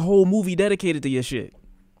get a whole movie dedicated to your shit.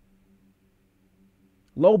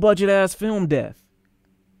 Low budget ass film death.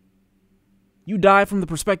 You died from the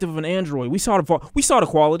perspective of an android. We saw the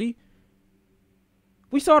quality.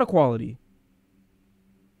 We saw the quality.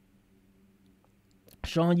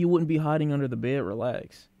 Shawn, you wouldn't be hiding under the bed.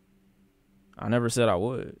 Relax. I never said I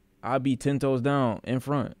would. I'd be 10 toes down in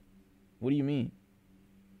front. What do you mean?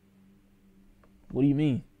 What do you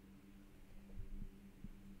mean?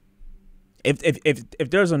 If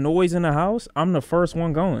there's a noise in the house, I'm the first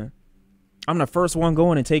one going. I'm the first one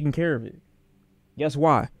going and taking care of it. Guess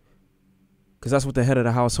why? Because that's what the head of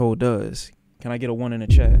the household does. Can I get a 1 in the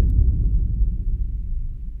chat?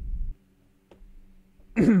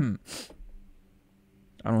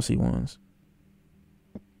 I don't see ones.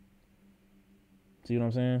 See what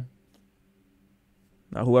I'm saying?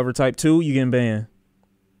 Now, whoever typed 2, you getting banned.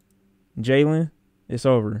 Jalen, it's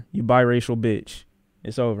over. You biracial bitch.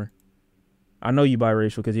 It's over. I know you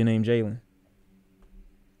biracial because your name Jalen.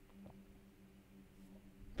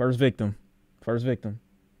 First victim. First victim.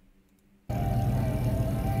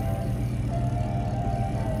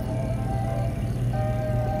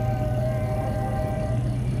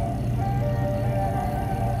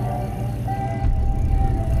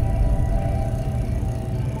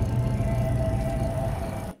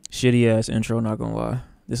 Shitty ass intro, not gonna lie.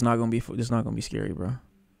 This not gonna be scary, bro.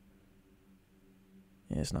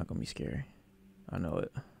 Yeah, it's not gonna be scary. I know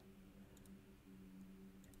it.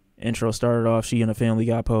 Intro started off, she and a Family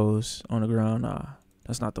Guy pose on the ground. Nah,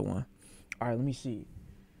 that's not the one. All right, let me see.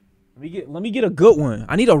 Let me get a good one.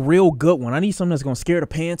 I need a real good one. I need something that's gonna scare the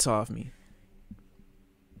pants off me.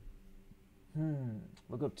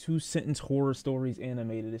 Look up 2-sentence horror stories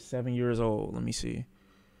animated. It's 7 years old. Let me see.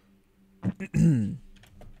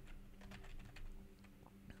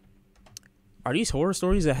 Are these horror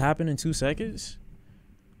stories that happen in 2 seconds?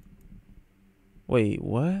 Wait,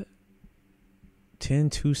 what?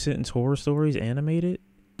 10 2-sentence horror stories animated?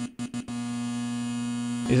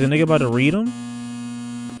 Is a nigga about to read them?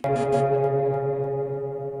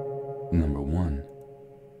 Number 1.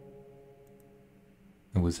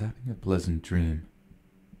 I was having a pleasant dream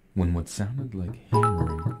when what sounded like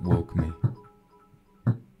hammering woke me.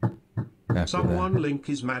 Someone link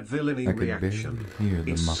his mad villainy reaction.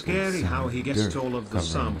 It's scary how he gessed all of the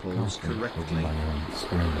samples correctly.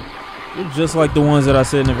 Just like the ones that I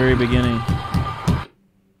said in the very beginning.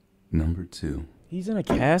 Number 2. He's in a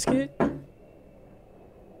casket?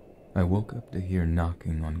 I woke up to hear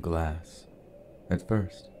knocking on glass. At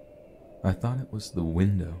first, I thought it was the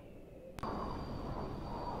window.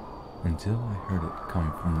 Until I heard it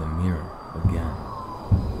come from the mirror again.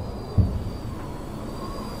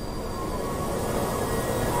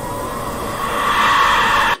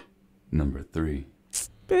 Number 3.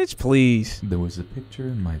 Bitch, please. There was a picture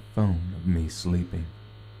in my phone of me sleeping.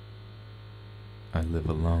 I live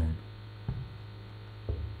alone.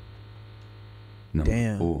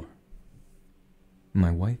 Number 4.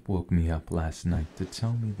 My wife woke me up last night to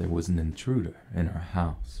tell me there was an intruder in her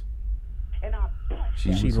house.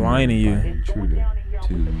 She's lying to you. Intruder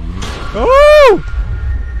 2 years ago. Oh!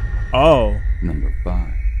 Oh. Number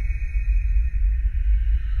 5.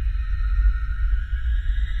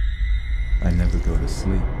 I never go to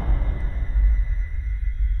sleep.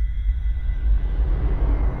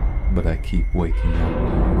 but I keep waking up.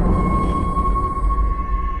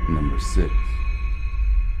 Number 6.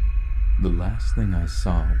 The last thing I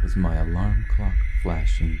saw was my alarm clock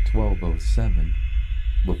flashing 12:07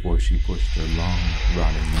 before she pushed her long,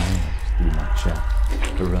 rotting nails through my chest,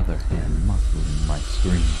 her other hand muffling my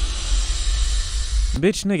scream.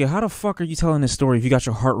 Bitch, nigga, how the fuck are you telling this story if you got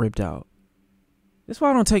your heart ripped out? That's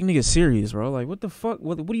why I don't take niggas serious, bro. Like, what the fuck?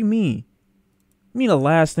 What do you mean? I mean, the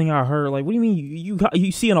last thing I heard, like, what do you mean?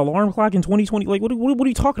 You see an alarm clock in 2020? Like, what are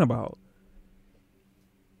you talking about?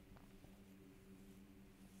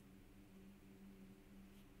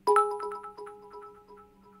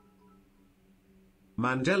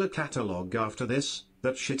 Mandela catalog after this,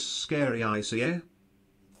 that shit's scary, I see, eh?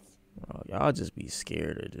 Bro, y'all just be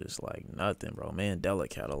scared of just, like, nothing, bro. Mandela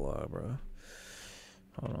catalog, bro.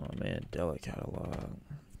 Hold on, Mandela catalog.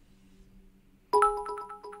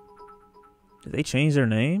 Did they change their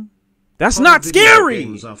name? That's Horror not scary! Video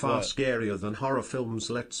games are far scarier than horror films.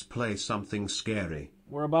 Let's play something scary.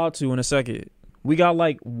 We're about to in a second. We got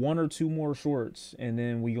like 1 or 2 more shorts, and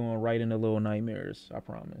then we going right into Little Nightmares. I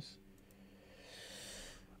promise.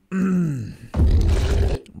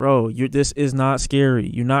 Bro, this is not scary.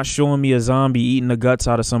 You're not showing me a zombie eating the guts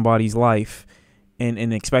out of somebody's life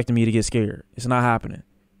and expecting me to get scared. It's not happening.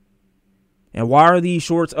 And why are these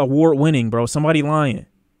shorts award winning, bro? Somebody lying.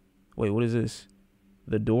 Wait, what is this?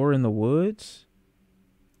 The Door in the Woods?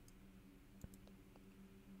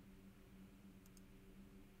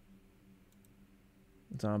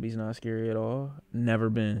 Zombies not scary at all. Never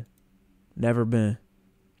been. Never been.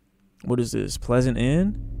 What is this? Pleasant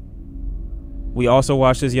Inn? We also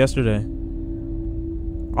watched this yesterday.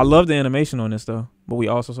 I love the animation on this though. But we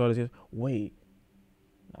also saw this yesterday. Wait.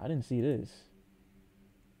 I didn't see this.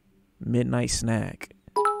 Midnight Snack.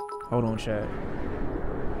 Hold on, chat.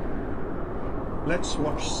 Let's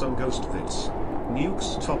watch some ghost vids.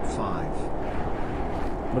 Nuke's top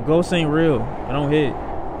 5. But ghosts ain't real. I don't hit.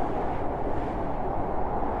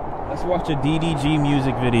 Let's watch a DDG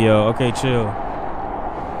music video. Okay, chill.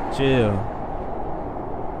 Chill.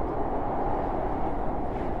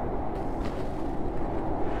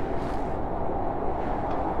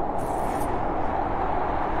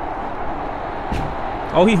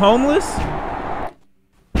 Oh, he homeless?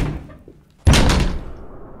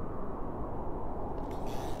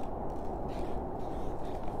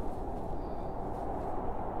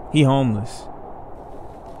 He homeless.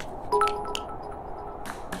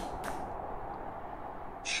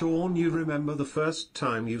 Shawn, you remember the first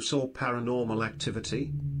time you saw Paranormal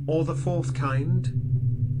Activity? Or the fourth kind?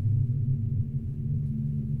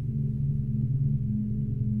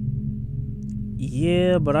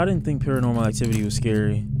 Yeah, but I didn't think Paranormal Activity was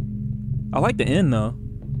scary. I like the end though.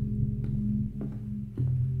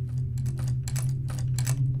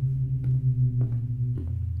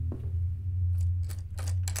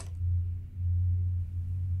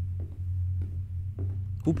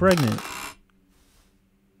 Who pregnant?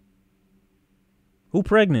 Who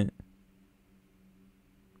pregnant?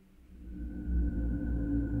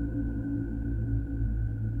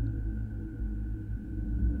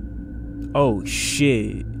 Oh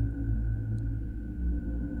shit.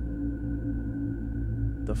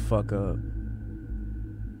 The fuck up.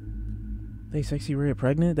 They Sexy Red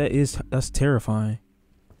pregnant? That's terrifying.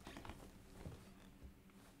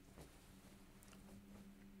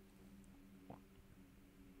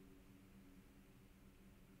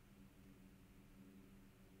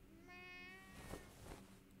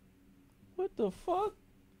 What the fuck?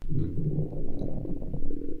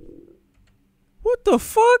 What the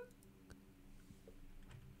fuck?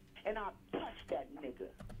 And I touched that nigga.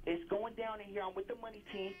 It's going down in here. I'm with the money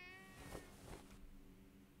team.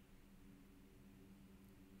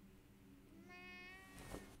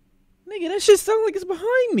 Nigga, that shit sounds like it's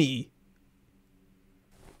behind me.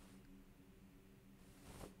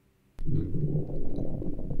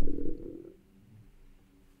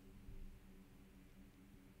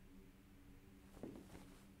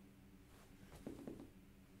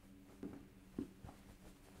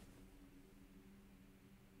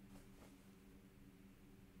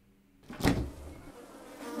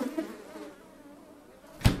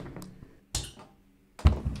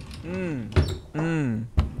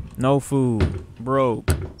 No food.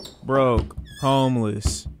 Broke,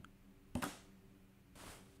 homeless.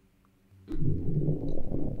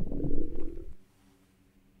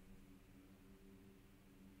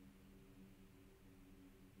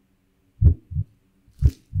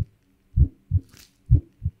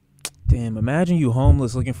 Damn, imagine you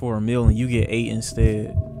homeless looking for a meal and you get 8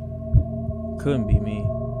 instead. Couldn't be me.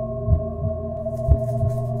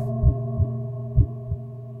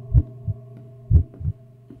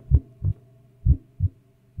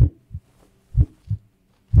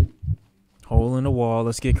 Hole in the wall.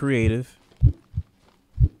 Let's get creative.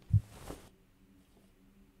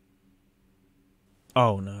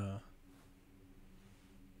 Oh, no.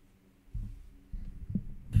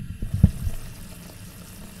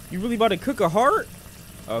 You really about to cook a heart?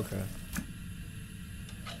 Okay.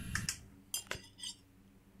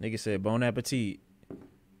 Nigga said bon appetit.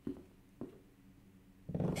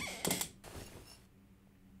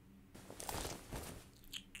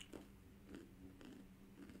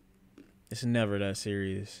 It's never that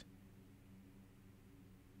serious.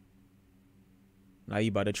 Now you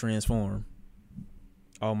about to transform.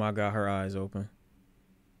 Oh my God, her eyes open.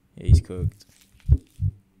 Yeah, he's cooked.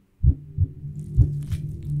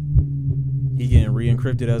 He getting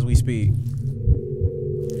re-encrypted as we speak.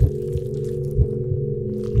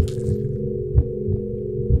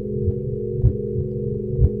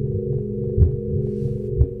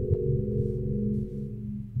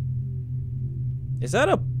 Is that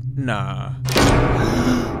a... Nah.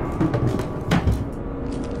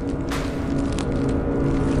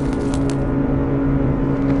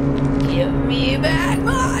 Give me back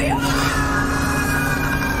my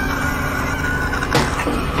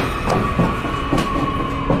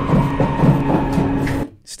heart!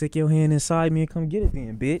 Stick your hand inside me and come get it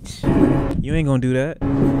then, bitch. You ain't gonna do that.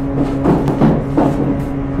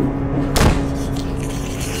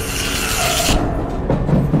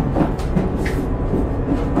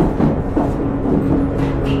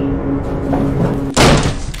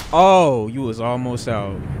 Oh, you was almost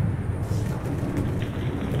out.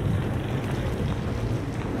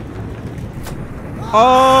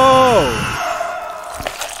 Oh!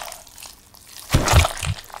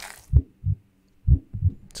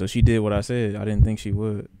 So she did what I said. I didn't think she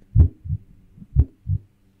would.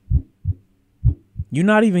 You're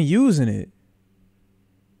not even using it.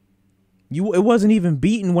 It wasn't even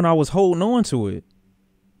beaten when I was holding on to it.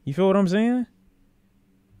 You feel what I'm saying?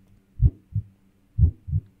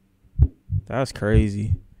 That's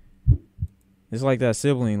crazy. It's like that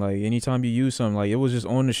sibling. Like, anytime you use something, like, it was just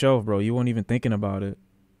on the shelf, bro. You weren't even thinking about it.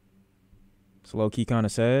 It's low-key kind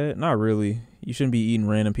of sad. Not really. You shouldn't be eating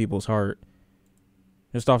random people's heart.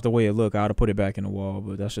 Just off the way it looked, I'd have put it back in the wall,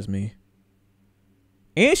 but that's just me.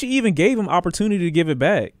 And she even gave him opportunity to give it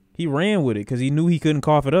back. He ran with it because he knew he couldn't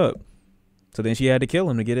cough it up. So then she had to kill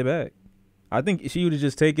him to get it back. I think she would have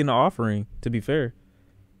just taken the offering, to be fair.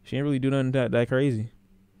 She didn't really do nothing that crazy.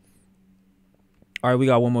 All right, we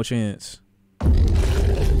got one more chance.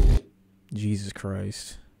 Jesus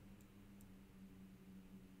Christ.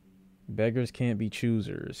 Beggars can't be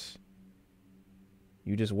choosers.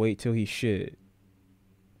 You just wait till he shit.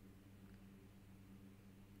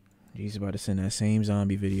 He's about to send that same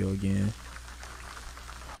zombie video again.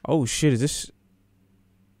 Oh shit, is this...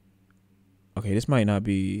 Okay, this might not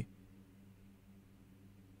be...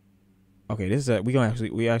 Okay, this is that we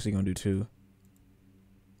actually gonna do two.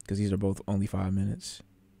 Because these are both only 5 minutes.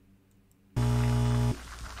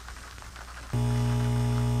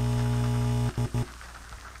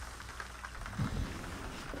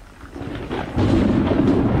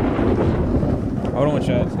 Hold on,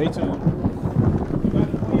 chat. Stay tuned.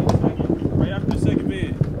 Right after the second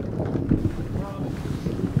vid.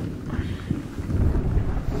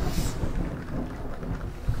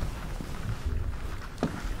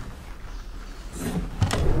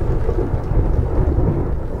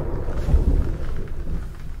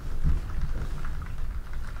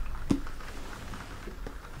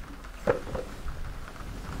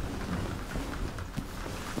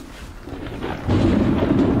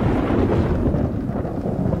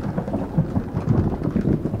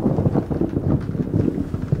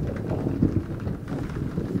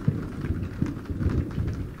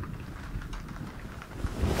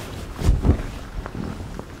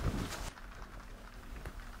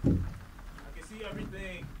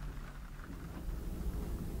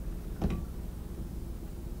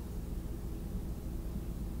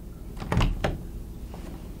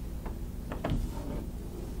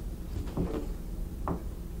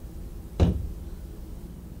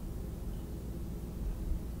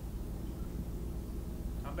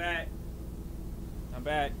 I'm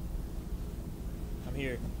back. I'm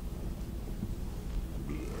here.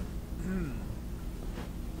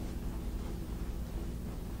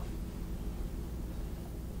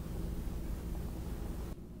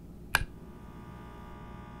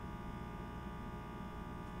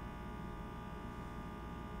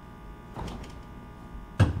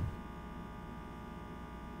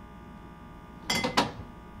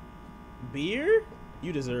 Beer?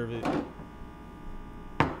 You deserve it.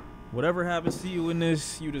 Whatever happens to you in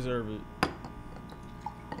this, you deserve it.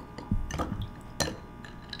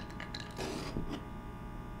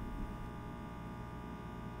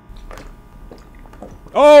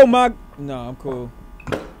 Oh my. No, I'm cool.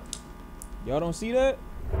 Y'all don't see that?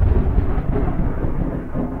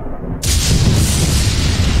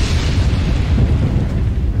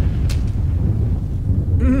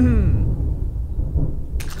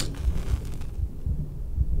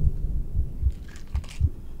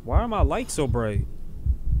 Why are my lights so bright?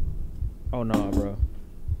 Oh nah, bro.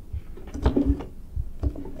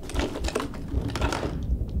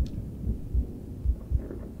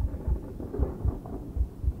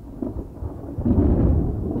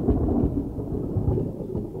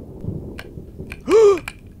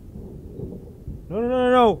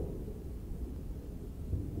 No.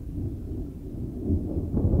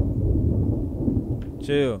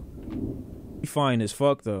 Chill. She fine as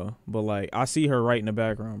fuck though, but like I see her right in the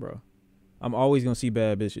background, bro. I'm always gonna see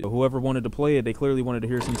bad bitches. Whoever wanted to play it, they clearly wanted to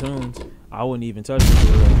hear some tunes. I wouldn't even touch it.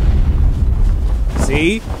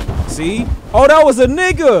 See? Oh, that was a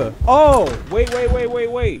nigga. Oh, wait.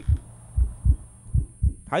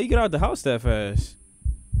 How you get out the house that fast?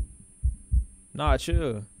 Nah,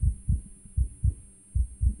 chill.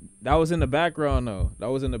 That was in the background though.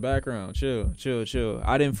 That was in the background. Chill.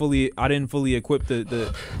 I didn't fully equip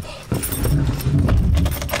the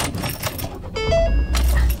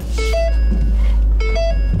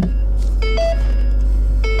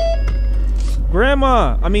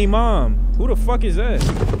Mom, who the fuck is that?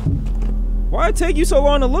 Why it take you so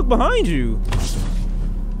long to look behind you?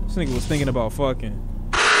 This nigga was thinking about fucking.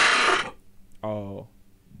 Oh.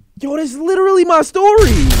 Yo, that's literally my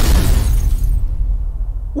story.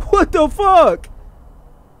 What the fuck?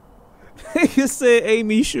 Nigga said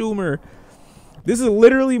Amy Schumer. This is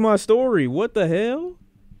literally my story. What the hell?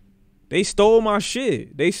 They stole my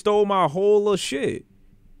shit. They stole my whole little shit.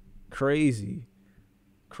 Crazy.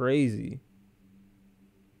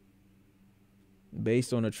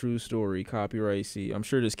 Based on a true story, copyright C. I'm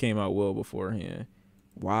sure this came out well beforehand.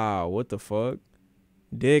 Wow, what the fuck?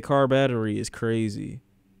 Dead car battery is crazy.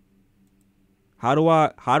 How do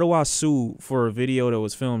I sue for a video that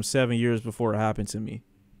was filmed 7 years before it happened to me?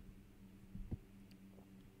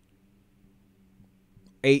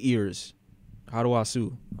 8 years. How do I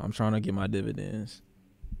sue? I'm trying to get my dividends.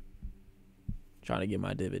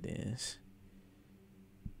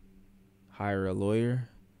 Hire a lawyer.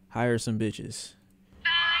 Hire some bitches.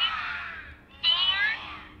 5, 4,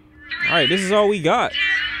 3, all right, this is all we got. 2,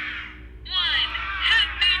 1.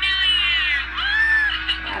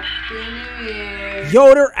 Happy New Year.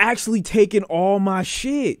 Yo, they're actually taking all my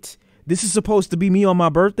shit. This is supposed to be me on my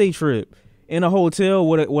birthday trip in a hotel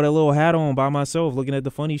with a little hat on by myself looking at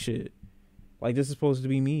the funny shit. Like, this is supposed to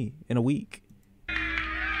be me in a week.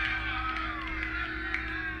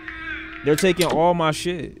 They're taking all my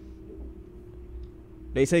shit.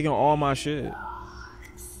 They taking all my shit.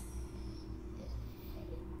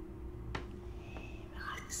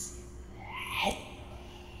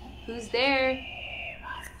 Who's there?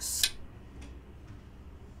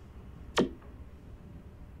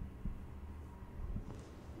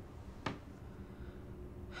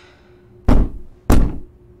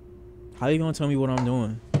 How you gonna tell me what I'm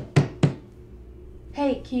doing?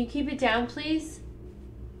 Hey, can you keep it down, please?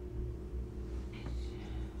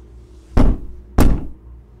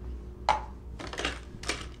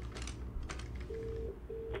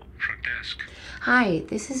 Hi,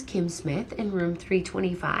 this is Kim Smith in room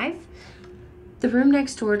 325. The room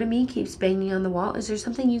next door to me keeps banging on the wall. Is there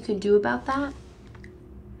something you can do about that?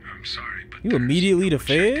 I'm sorry, but you immediately the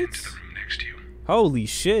feds? Holy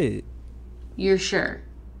shit. You're sure?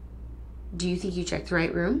 Do you think you checked the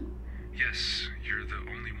right room? Yes, you're the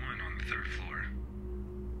only one on the 3rd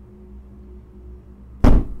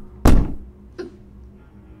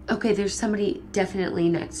floor. Okay, there's somebody definitely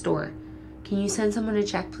next door. Can you send someone to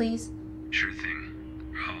check, please? Sure thing.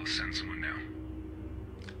 I'll send someone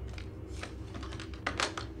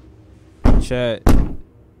now. Chat.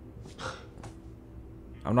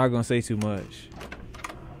 I'm not gonna say too much.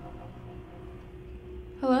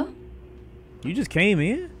 Hello? You just came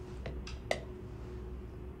in?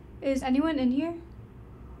 Is anyone in here?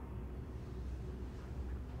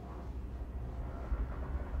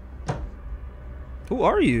 Who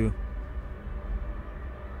are you?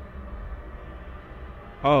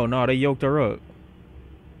 Oh no, they yoked her up.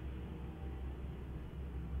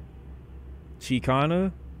 She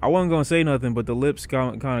kinda? I wasn't gonna say nothing, but the lips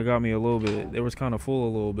kinda got me a little bit. They was kinda full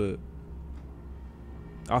a little bit.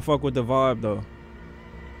 I fuck with the vibe though.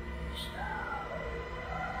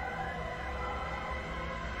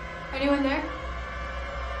 Anyone there?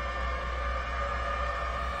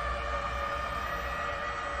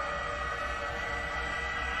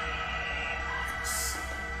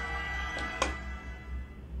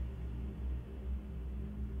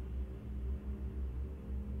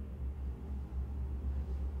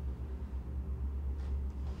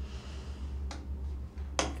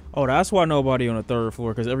 Oh, that's why nobody on the 3rd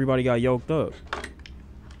floor, because everybody got yoked up.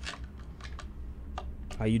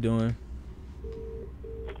 How you doing?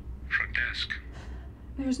 Front desk.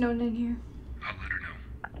 There's no one in here. I'll let her know.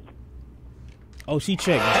 Oh, she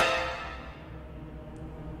checked.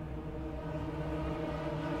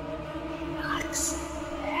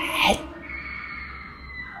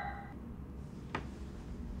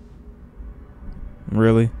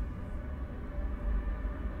 Really?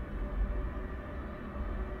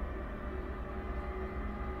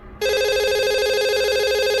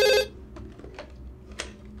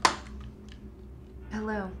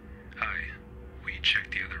 Hello. Hi. We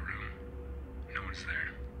checked the other room. No one's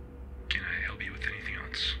there. Can I help you with anything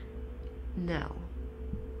else? No.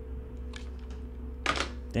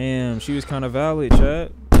 Damn, she was kind of valid,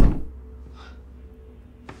 chat. No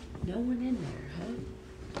one in there, huh?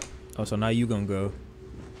 Oh, so now you gonna go.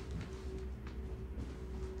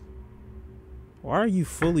 Why are you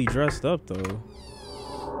fully dressed up, though?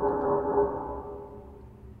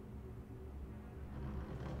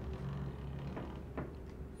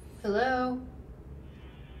 Hello?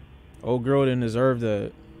 Old girl didn't deserve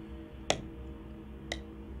that.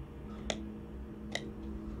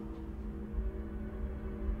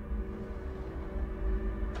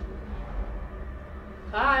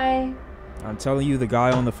 Hi. I'm telling you, the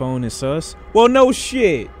guy on the phone is sus. Well, no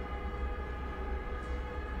shit.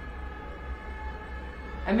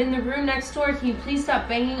 I'm in the room next door. Can you please stop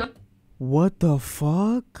banging on... What the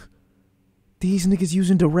fuck? These niggas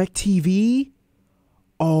using DirecTV?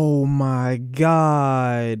 Oh my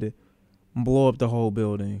god. Blow up the whole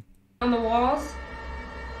building. on the walls?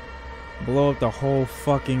 Blow up the whole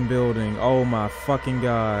fucking building. Oh my fucking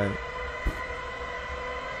god.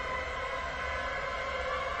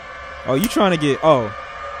 Oh, you trying to get... Oh.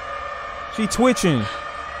 She twitching.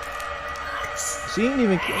 She ain't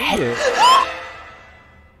even... Yeah.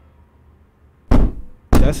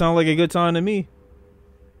 That sound like a good time to me.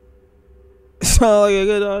 Sound like a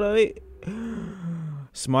good time to me.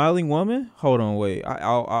 Smiling woman? Hold on, wait. I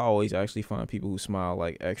always actually find people who smile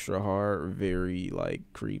like extra hard very like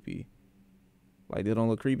creepy. Like they don't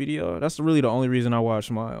look creepy to y'all. That's really the only reason I watch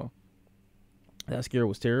Smile. That scare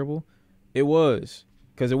was terrible. It was,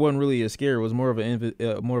 because it wasn't really a scare. It was more of an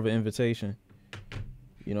invitation.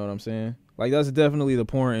 You know what I'm saying? Like that's definitely the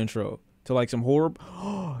porn intro to like some horror.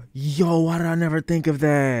 Yo, why did I never think of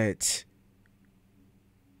that?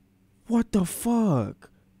 What the fuck?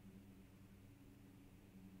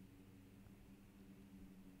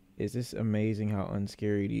 Is this amazing how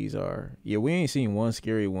unscary these are? Yeah, we ain't seen one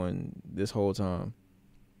scary one this whole time.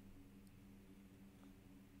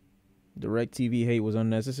 DirecTV hate was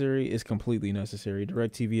unnecessary. It's completely necessary.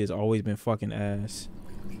 DirecTV has always been fucking ass.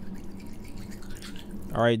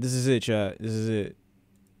 All right, this is it, chat. This is it.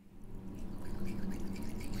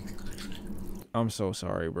 I'm so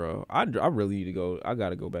sorry, bro. I really need to go. I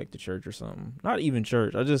gotta go back to church or something. Not even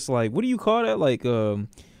church. I just like, what do you call that? Like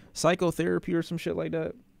psychotherapy or some shit like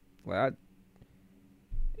that.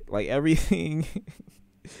 Like everything,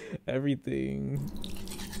 everything.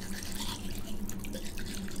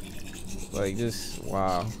 Like just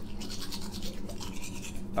wow.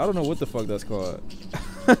 I don't know what the fuck that's called.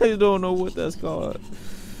 I don't know what that's called.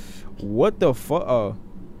 What the fuck? Oh.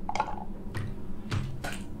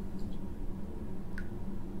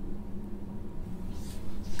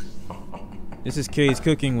 This is Kay's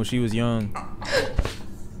cooking when she was young.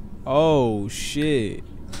 Oh shit.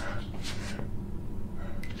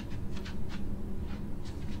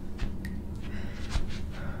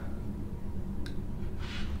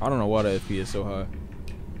 I don't know why the FP is so high.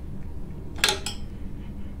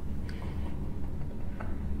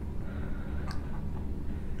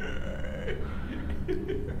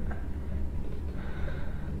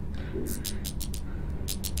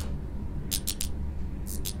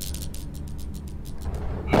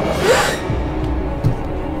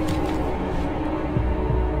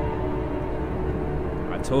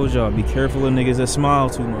 I told y'all, be careful of niggas that smile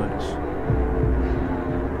too much.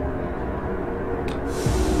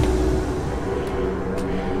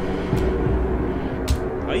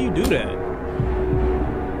 How you do that?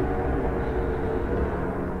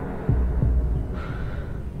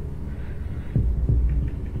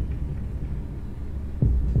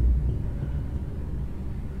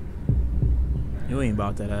 You ain't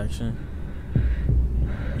about that action.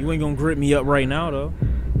 You ain't gonna grip me up right now, though.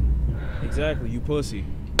 Exactly, you pussy.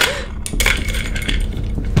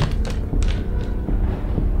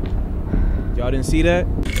 Y'all didn't see that?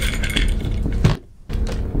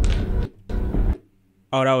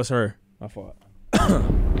 Oh, that was her. My fault.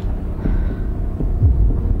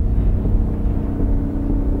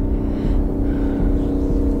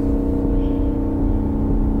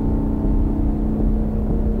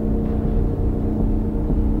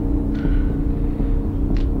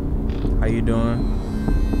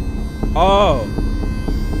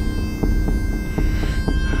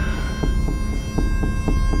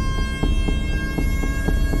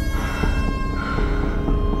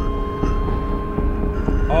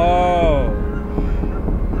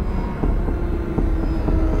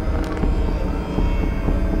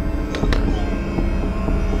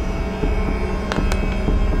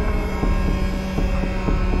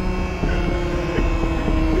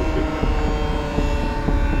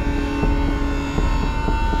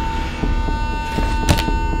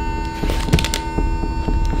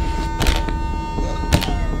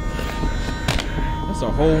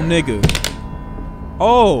 whole nigga.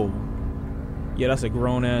 Oh. Yeah, that's a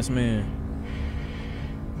grown ass man.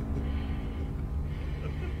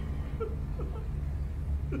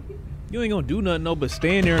 You ain't gonna do nothing no but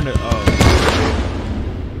stand there in the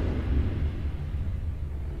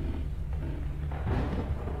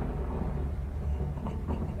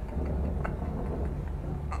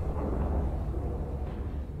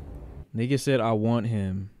Nigga said I want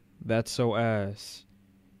him. That's so ass.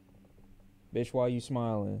 Bitch, why you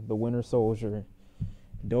smiling? The Winter Soldier.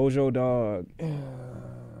 Dojo Dog.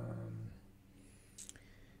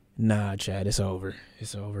 Nah, Chad, it's over.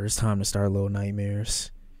 It's over. It's time to start Little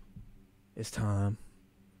Nightmares. It's time.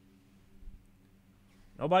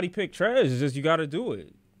 Nobody picked trash. It's just you gotta do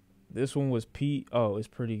it. This one was Pete. Oh, it's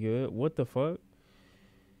pretty good. What the fuck?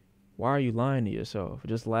 Why are you lying to yourself?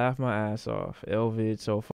 Just laugh my ass off. Elvid so far.